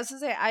show. Okay, I was gonna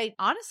say, I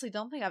honestly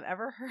don't think I've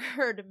ever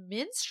heard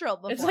minstrel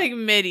before. It's like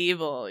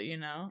medieval, you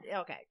know.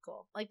 Okay,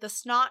 cool. Like the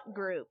Snot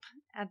group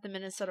at the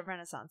Minnesota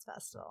Renaissance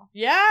Festival.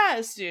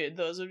 Yes, dude,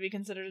 those would be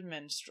considered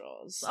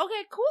minstrels.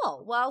 Okay,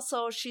 cool. Well,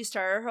 so she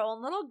started her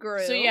own little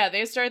group. So yeah,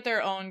 they start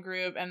their own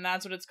group, and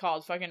that's what it's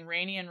called, fucking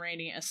Rainy and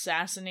Rainy,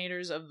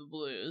 Assassinators of the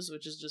Blues,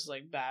 which is just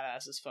like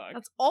badass as fuck.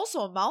 That's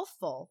also a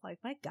mouthful. Like,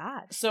 my God.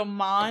 So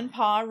Ma and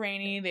Pa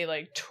Rainey, they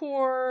like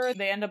tour.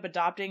 They end up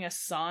adopting a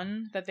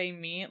son that they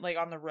meet like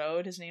on the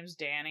road. His name's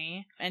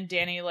Danny. And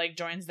Danny like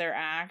joins their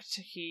act.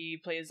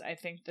 He plays, I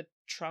think, the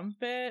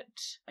trumpet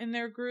in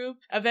their group.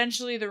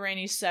 Eventually the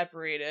Raineys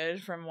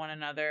separated from one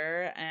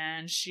another,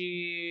 and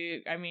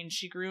she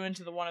grew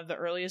into one of the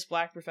earliest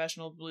Black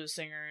professional blues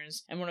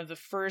singers and one of the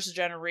first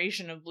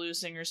generation of blues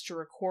singers to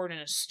record in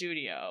a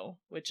studio,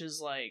 which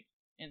is like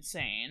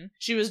insane.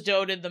 She was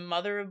doted the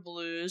mother of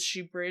blues.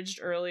 She bridged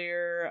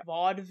earlier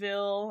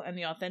vaudeville and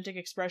the authentic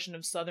expression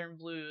of Southern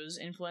blues,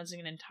 influencing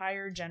an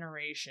entire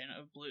generation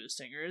of blues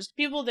singers.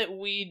 People that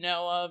we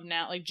know of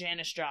now, like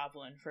Janis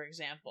Joplin, for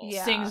example,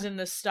 sings in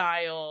the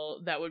style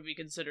that would be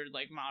considered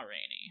like Ma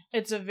Rainey.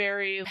 It's a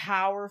very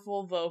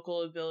powerful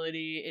vocal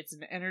ability. It's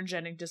an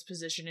energetic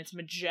disposition. It's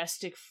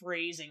majestic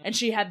phrasing. And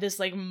she had this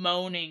like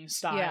moaning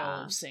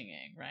style of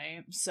singing,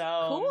 right?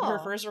 So her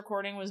first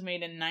recording was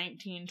made in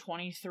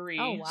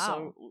 1923. Oh, wow.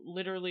 So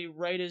literally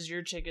right as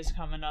Your Chick is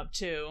coming up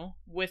too,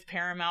 with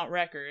Paramount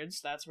Records.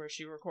 That's where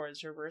she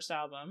records her first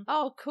album.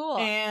 Oh, cool.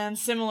 And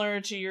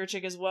similar to Your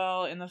Chick as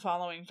well, in the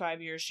following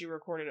 5 years, she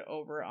recorded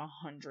over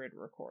 100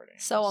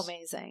 recordings. So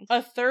amazing.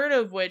 A third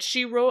of which,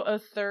 she wrote a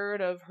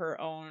third of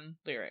her own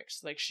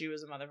lyrics. Like, she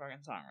was a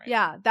motherfucking songwriter.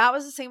 Yeah, that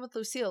was the same with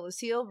Lucille.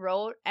 Lucille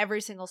wrote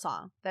every single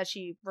song that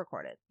she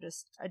recorded.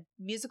 Just a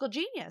musical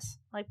genius,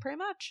 like, pretty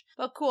much.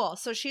 But cool.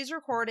 So she's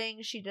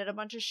recording. She did a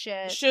bunch of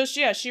shit.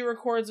 She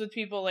records with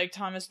people like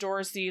Thomas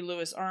Dorsey,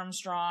 Louis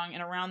Armstrong,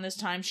 and around this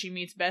time she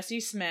meets Bessie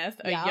Smith,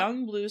 a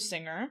young blues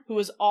singer who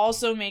was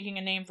also making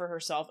a name for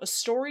herself. A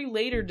story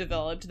later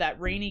developed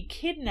that Rainey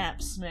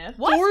kidnapped Smith,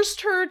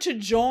 forced her to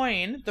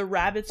join the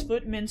Rabbit's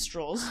Foot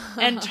Minstrels,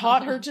 and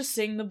taught her to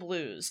sing the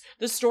blues.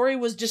 The story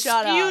was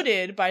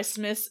disputed by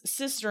Smith's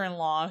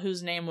sister-in-law,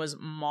 whose name was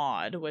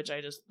Maud, which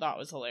I just thought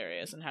was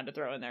hilarious and had to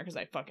throw in there because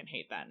I fucking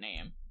hate that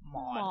name.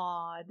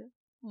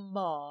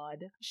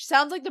 Maud. She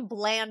sounds like the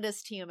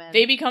blandest human.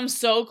 They become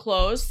so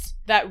close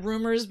that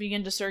rumors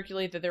begin to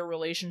circulate that their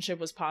relationship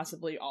was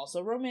possibly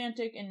also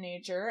romantic in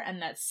nature,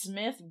 and that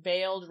Smith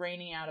bailed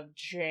Rainey out of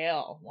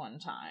jail one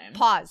time.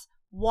 Pause.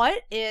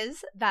 What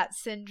is that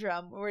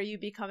syndrome where you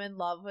become in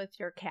love with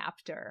your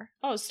captor?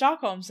 Oh,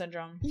 Stockholm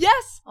Syndrome.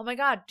 Yes! Oh my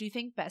God, do you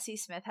think Bessie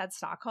Smith had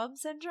Stockholm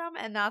Syndrome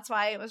and that's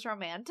why it was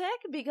romantic?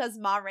 Because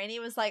Ma Rainey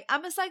was like,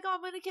 I'm a psycho,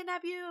 I'm gonna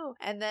kidnap you!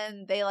 And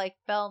then they like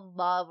fell in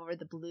love over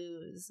the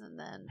blues and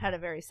then had a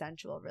very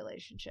sensual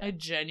relationship. I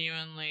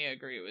genuinely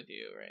agree with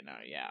you right now,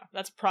 yeah.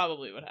 That's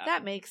probably what happened.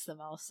 That makes the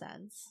most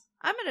sense.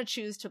 I'm going to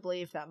choose to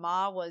believe that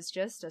Ma was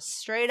just a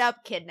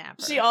straight-up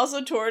kidnapper. She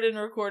also toured and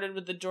recorded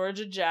with the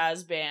Georgia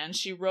Jazz Band.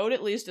 She wrote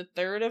at least a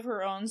third of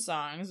her own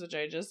songs, which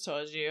I just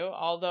told you,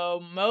 although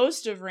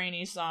most of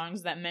Rainey's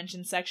songs that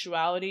mention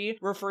sexuality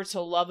refer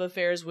to love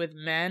affairs with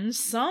men.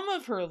 Some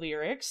of her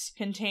lyrics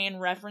contain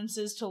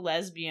references to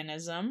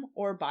lesbianism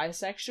or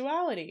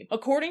bisexuality.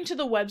 According to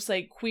the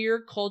website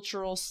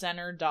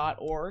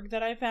queerculturalcenter.org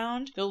that I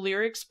found, the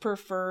lyrics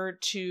refer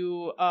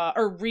to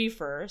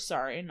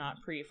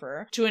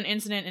an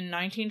incident in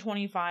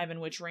 1925 in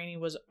which Rainey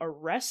was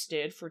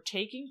arrested for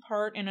taking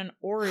part in an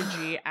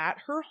orgy at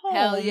her home.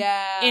 Hell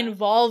yeah.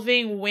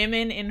 Involving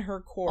women in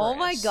her chorus. Oh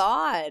my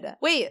God.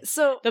 Wait,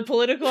 so... The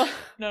political...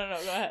 No, go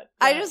ahead.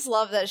 I just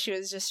love that she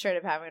was just straight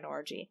up having an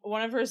orgy.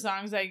 One of her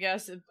songs, I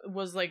guess,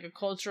 was like a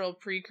cultural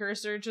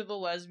precursor to the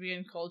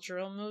lesbian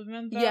cultural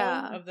movement,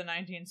 though, of the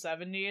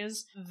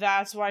 1970s.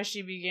 That's why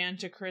she began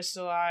to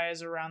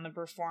crystallize around the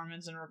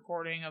performance and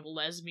recording of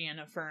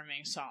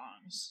lesbian-affirming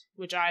songs,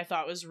 which I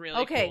thought was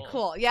really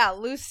cool. Yeah,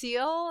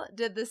 Lucille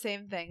did the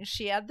same thing.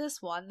 She had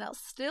this one that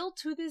still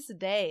to this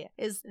day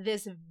is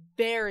this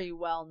very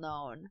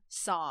well-known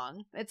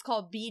song. It's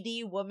called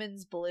BD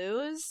Woman's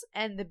Blues,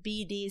 and the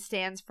BD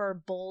stands for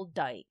Bull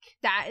Dyke.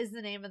 That is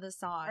the name of the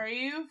song. Are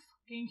you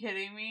fucking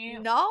kidding me?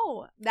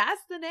 No,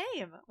 that's the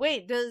name.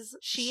 Wait, does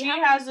she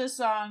has a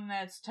song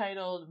that's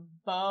titled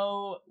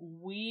Bow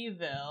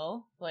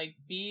Weevil, like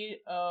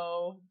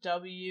BOWEEVIL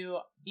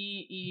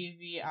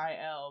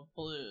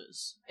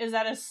Blues. Is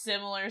that a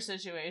similar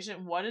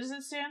situation? What does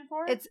it stand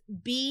for? It's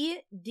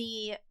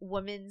BD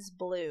Women's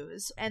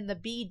Blues, and the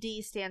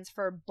BD stands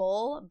for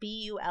Bull,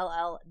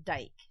 BULL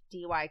Dyke.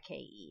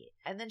 DYKE.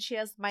 And then she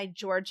has My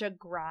Georgia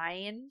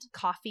Grind,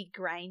 Coffee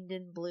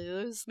Grindin'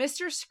 Blues,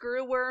 Mr.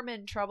 Screwworm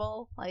in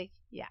Trouble. Like,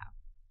 yeah.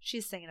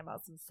 She's singing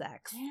about some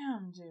sex.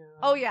 Damn, dude.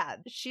 Oh, yeah.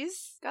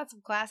 She's got some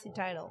classy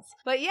titles.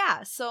 But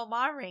yeah, so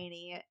Ma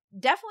Rainey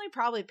definitely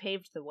probably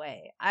paved the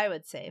way, I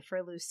would say,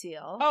 for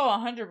Lucille.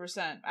 Oh,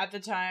 100%. At the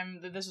time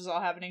that this was all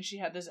happening, she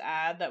had this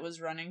ad that was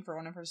running for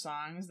one of her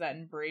songs that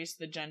embraced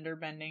the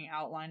gender-bending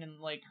outline in,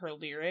 like, her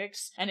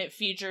lyrics. And it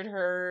featured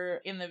her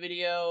in the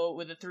video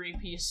with a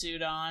three-piece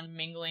suit on,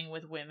 mingling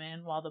with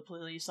women while the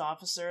police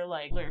officer,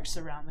 like, lurks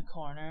around the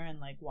corner and,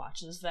 like,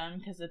 watches them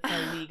because it's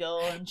illegal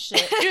and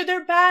shit. Dude,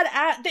 they're bad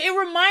at... It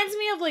reminds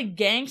me of, like,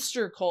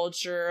 gangster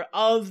culture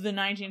of the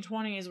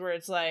 1920s where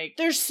it's, like,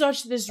 there's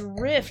such this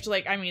rift.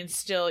 Like, I mean,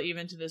 still,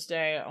 even to this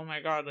day, oh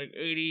my god, like,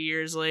 80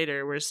 years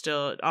later,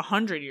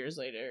 100 years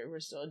later, we're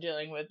still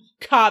dealing with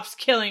cops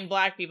killing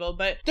black people.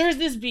 But there's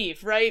this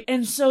beef, right?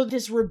 And so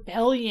this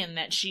rebellion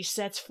that she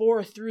sets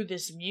forth through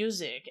this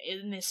music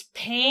in this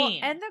pain.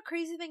 Well, and the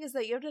crazy thing is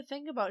that you have to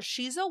think about,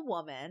 she's a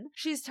woman.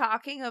 She's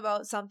talking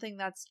about something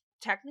that's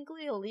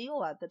technically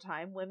illegal at the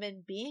time,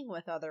 women being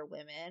with other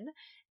women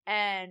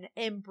and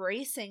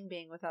embracing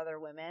being with other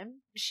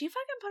women. She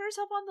fucking put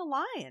herself on the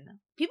line.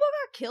 People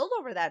got killed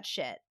over that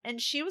shit.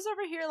 And she was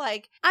over here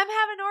like, I'm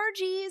having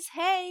orgies.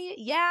 Hey,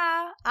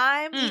 yeah,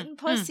 I'm eating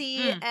pussy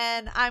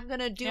and I'm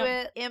gonna do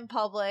it in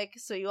public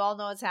so you all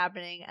know what's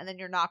happening, and then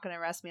you're not gonna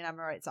arrest me and I'm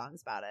gonna write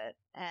songs about it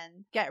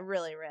and get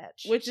really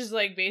rich. Which is,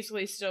 like,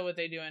 basically still what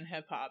they do in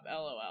hip-hop,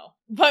 LOL.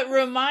 But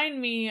remind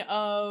me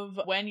of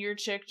when your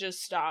chick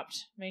just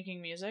stopped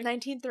making music.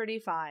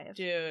 1935.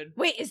 Dude.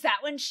 Wait, is that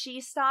when she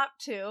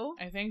stopped too?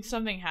 I think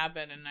something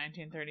happened in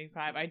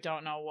 1935. I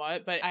don't know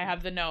what, but I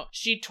have the note.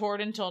 She toured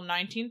until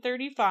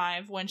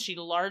 1935 when she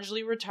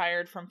largely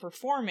retired from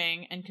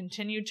performing and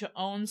continued to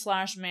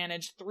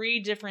own/manage 3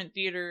 different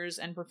theaters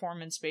and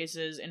performance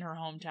spaces in her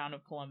hometown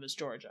of Columbus,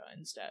 Georgia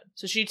instead.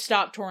 So she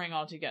stopped touring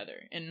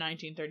altogether in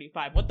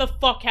 1935. What the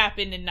fuck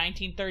happened in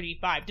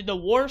 1935? Did the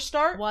war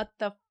start? What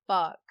the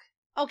fuck?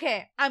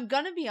 Okay, I'm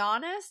gonna be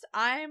honest.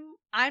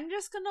 I'm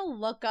just gonna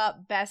look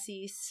up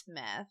Bessie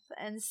Smith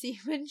and see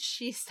when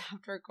she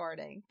stopped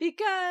recording.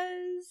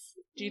 Because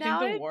do you think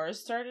the war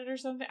started or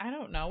something? I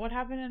don't know. What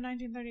happened in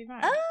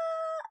 1935?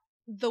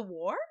 The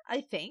war,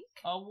 I think.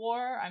 A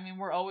war? I mean,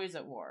 we're always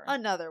at war.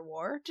 Another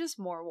war. Just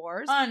more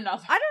wars.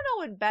 Another. I don't know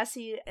when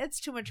Bessie... It's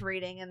too much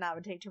reading and that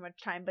would take too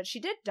much time. But she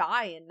did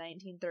die in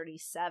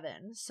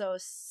 1937. So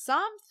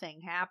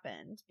something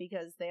happened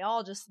because they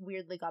all just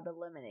weirdly got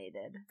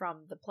eliminated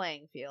from the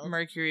playing field.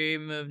 Mercury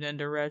moved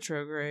into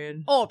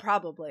retrograde. Oh,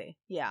 probably.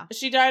 Yeah.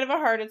 She died of a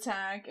heart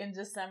attack in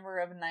December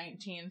of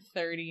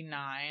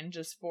 1939.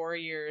 Just 4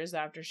 years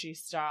after she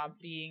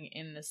stopped being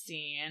in the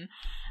scene.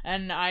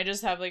 And I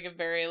just have, like, a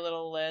very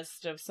little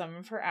list of some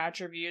of her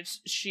attributes.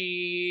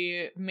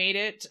 She made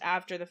it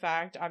after the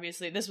fact.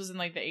 Obviously, this was in,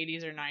 like, the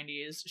 80s or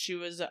 90s. She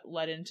was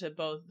let into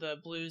both the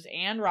Blues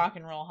and Rock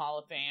and Roll Hall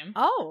of Fame.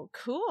 Oh,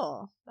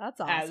 cool. That's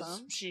awesome.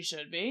 As she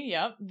should be,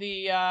 yep.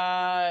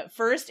 The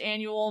first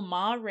annual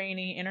Ma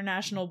Rainey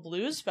International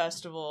Blues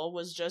Festival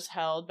was just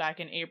held back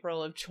in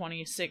April of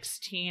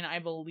 2016. I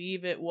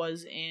believe it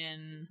was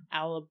in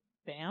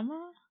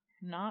Alabama?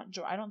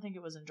 I don't think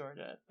it was in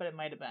Georgia, but it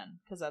might have been,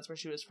 because that's where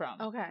she was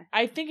from. Okay.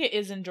 I think it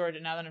is in Georgia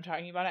now that I'm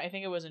talking about it. I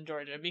think it was in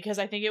Georgia, because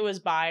I think it was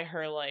by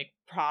her, like,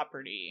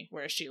 property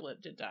where she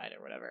lived and died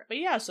or whatever. But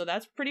yeah, so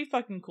that's pretty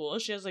fucking cool.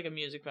 She has, like, a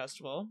music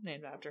festival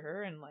named after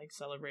her and, like,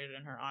 celebrated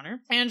in her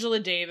honor. Angela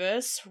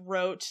Davis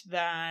wrote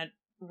that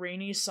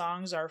Rainey's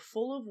songs are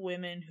full of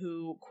women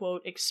who,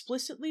 quote,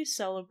 explicitly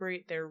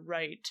celebrate their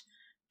right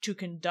to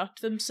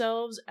conduct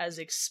themselves as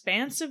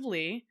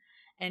expansively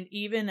and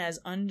even as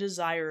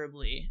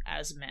undesirably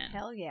as men.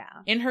 Hell yeah.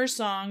 In her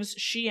songs,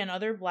 she and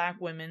other black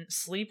women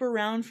sleep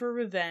around for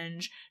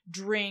revenge,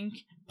 drink,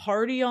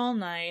 party all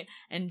night,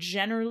 and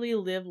generally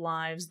live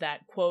lives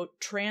that, quote,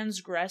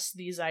 transgress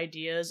these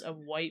ideas of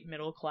white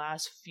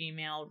middle-class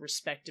female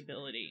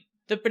respectability.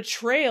 The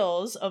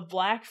portrayals of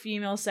black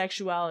female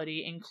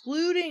sexuality,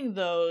 including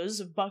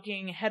those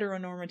bucking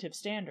heteronormative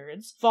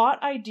standards,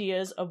 fought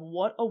ideas of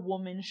what a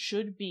woman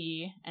should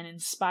be and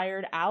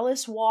inspired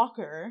Alice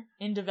Walker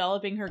in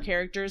developing her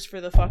characters for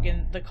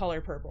the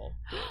Color Purple.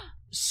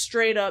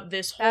 Straight up,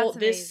 this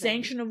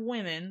sanction of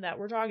women that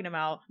we're talking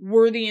about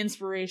were the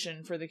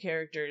inspiration for the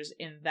characters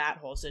in that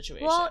whole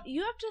situation. Well,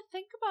 you have to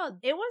think about,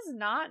 it was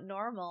not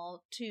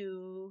normal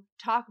to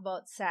talk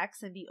about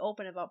sex and be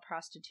open about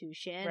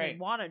prostitution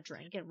and want to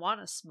drink and want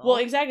to smoke. Well,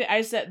 exactly.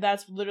 I said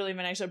that's literally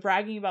my next. So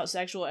bragging about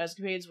sexual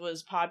escapades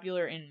was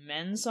popular in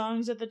men's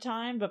songs at the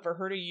time, but for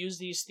her to use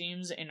these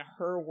themes in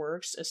her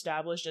works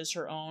established as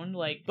her own,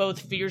 like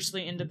both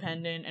fiercely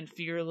independent and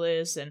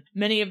fearless, and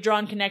many have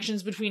drawn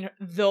connections between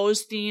those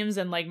those themes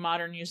and like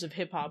modern use of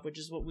hip hop, which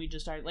is what we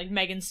just started, like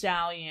Megan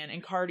Stallion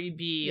and Cardi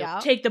B,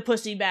 Yep. Take the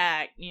Pussy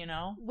Back, you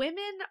know?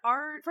 Women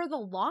aren't, for the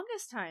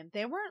longest time,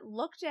 they weren't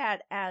looked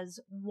at as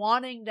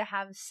wanting to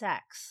have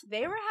sex.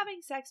 They were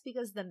having sex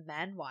because the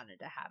men wanted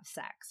to have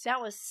sex.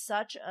 That was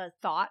such a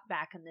thought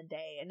back in the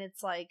day. And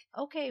it's like,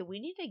 okay, we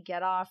need to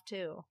get off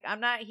too. I'm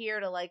not here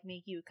to like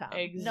make you come.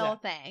 No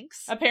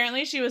thanks.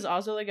 Apparently she was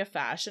also like a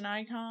fashion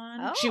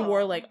icon. She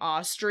wore like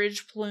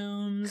ostrich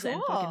plumes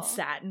and fucking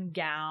satin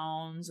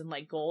gowns and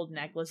like gold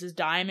necklaces,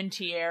 diamond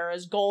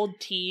tiaras, gold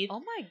teeth. Oh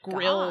my god.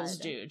 Grills,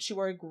 dude. She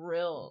wore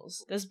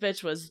grills. This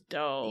bitch was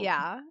dope.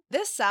 Yeah.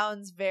 This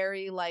sounds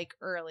very like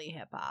early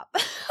hip hop.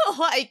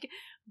 Like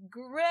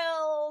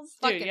grills,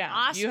 dude, fucking yeah.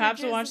 ostriches. You have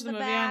to watch in the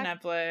movie back. on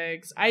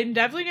Netflix. I'm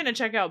definitely gonna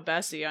check out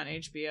Bessie on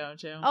HBO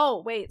too.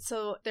 Oh wait,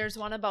 so there's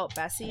one about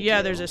Bessie.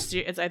 Yeah, too? there's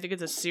I think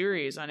it's a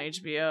series on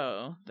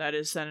HBO that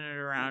is centered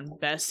around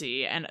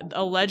Bessie, and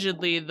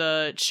allegedly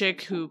the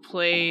chick who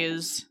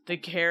plays the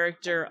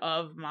character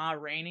of Ma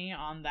Rainey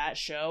on that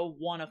show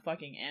won a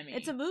fucking Emmy.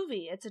 It's a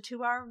movie. It's a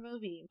 2-hour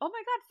movie. Oh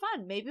my god,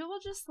 fun. Maybe we'll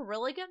just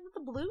really get into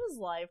the blues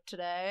life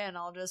today and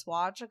I'll just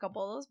watch a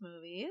couple of those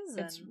movies.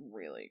 It's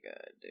really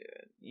good,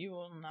 dude. You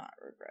will not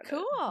regret it.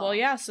 Cool. Well,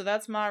 yeah, so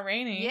that's Ma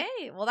Rainey.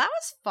 Yay. Well, that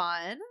was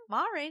fun.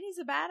 Ma Rainey's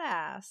a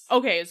badass.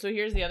 Okay, so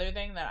here's the other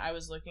thing that I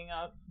was looking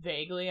up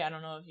vaguely. I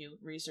don't know if you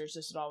researched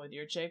this at all with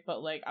your chick,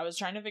 but like I was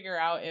trying to figure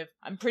out if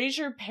I'm pretty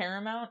sure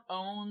Paramount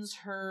owns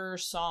her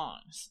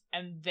songs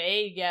and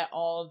they get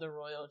all of the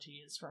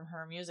royalties from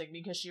her music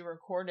because she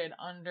recorded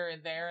under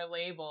their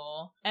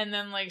label and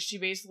then like she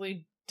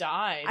basically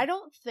died. I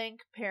don't think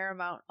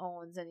Paramount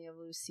owns any of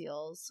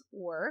Lucille's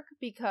work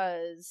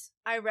because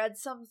I read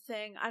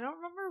something, I don't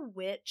remember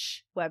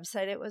which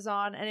website it was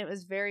on, and it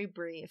was very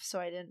brief, so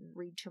I didn't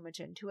read too much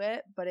into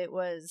it, but it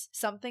was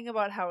something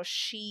about how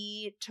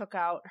she took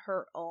out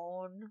her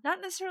own, not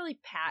necessarily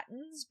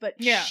patents,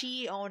 but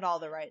she owned all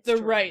the rights. The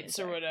to her rights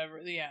music. or whatever.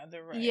 Yeah,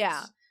 the rights.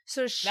 Yeah.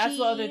 So that's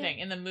the other thing.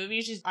 In the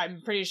movie, I'm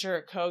pretty sure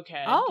a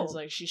cokehead. Because,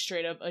 like, she's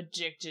straight up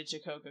addicted to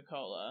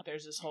Coca-Cola.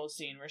 There's this whole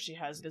scene where she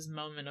has this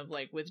moment of,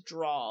 like,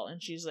 withdrawal.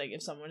 And she's like,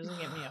 if someone doesn't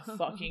get me a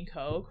fucking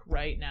Coke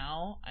right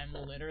now, I'm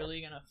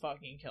literally gonna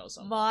fucking kill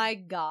someone. My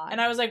god.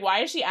 And I was like, why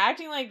is she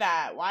acting like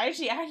that? Why is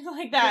she acting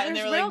like that? And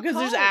they were like, because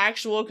there's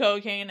actual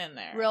cocaine in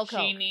there. Real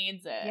Coke. She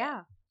needs it.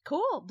 Yeah.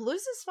 Cool.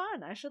 Blues is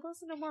fun. I should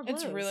listen to more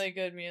blues. It's really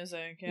good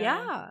music.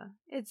 Yeah.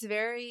 It's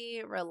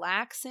very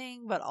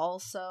relaxing, but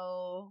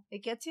also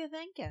it gets you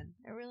thinking.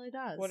 It really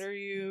does. What are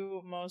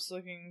you most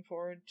looking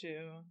forward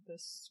to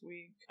this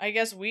week? I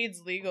guess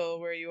weed's legal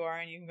where you are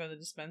and you can go to the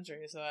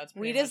dispensary, so that's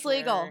pretty Weed much is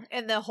legal. where...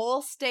 In the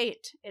whole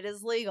state, it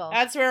is legal.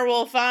 That's where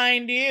we'll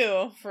find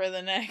you for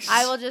the next...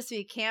 I will just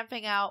be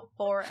camping out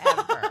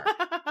forever.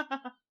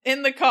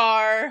 In the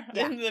car,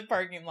 in the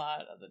parking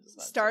lot of the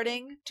dispensary.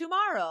 Starting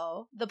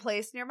tomorrow, the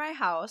place near my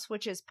house,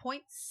 which is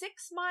 0.6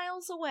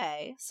 miles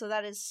away, so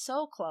that is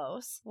so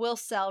close, will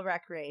sell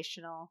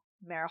recreational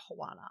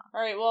marijuana.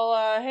 All right,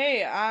 well,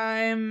 hey,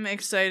 I'm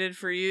excited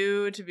for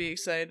you to be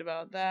excited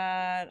about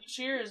that.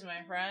 Cheers,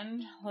 my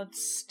friend.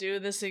 Let's do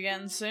this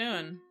again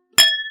soon.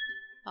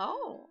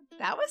 Oh,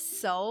 that was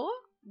so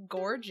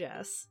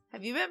gorgeous.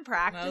 Have you been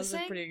practicing? That was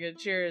a pretty good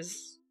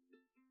cheers.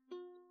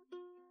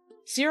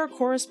 See our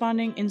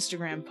corresponding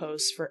Instagram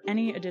posts for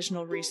any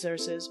additional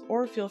resources,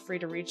 or feel free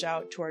to reach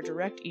out to our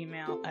direct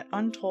email at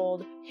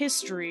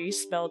untoldhistory,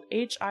 spelled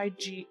HIGHSTORY,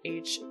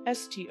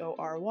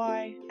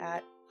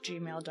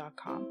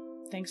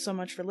 @gmail.com. Thanks so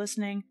much for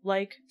listening.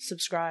 Like,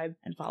 subscribe,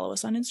 and follow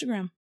us on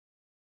Instagram.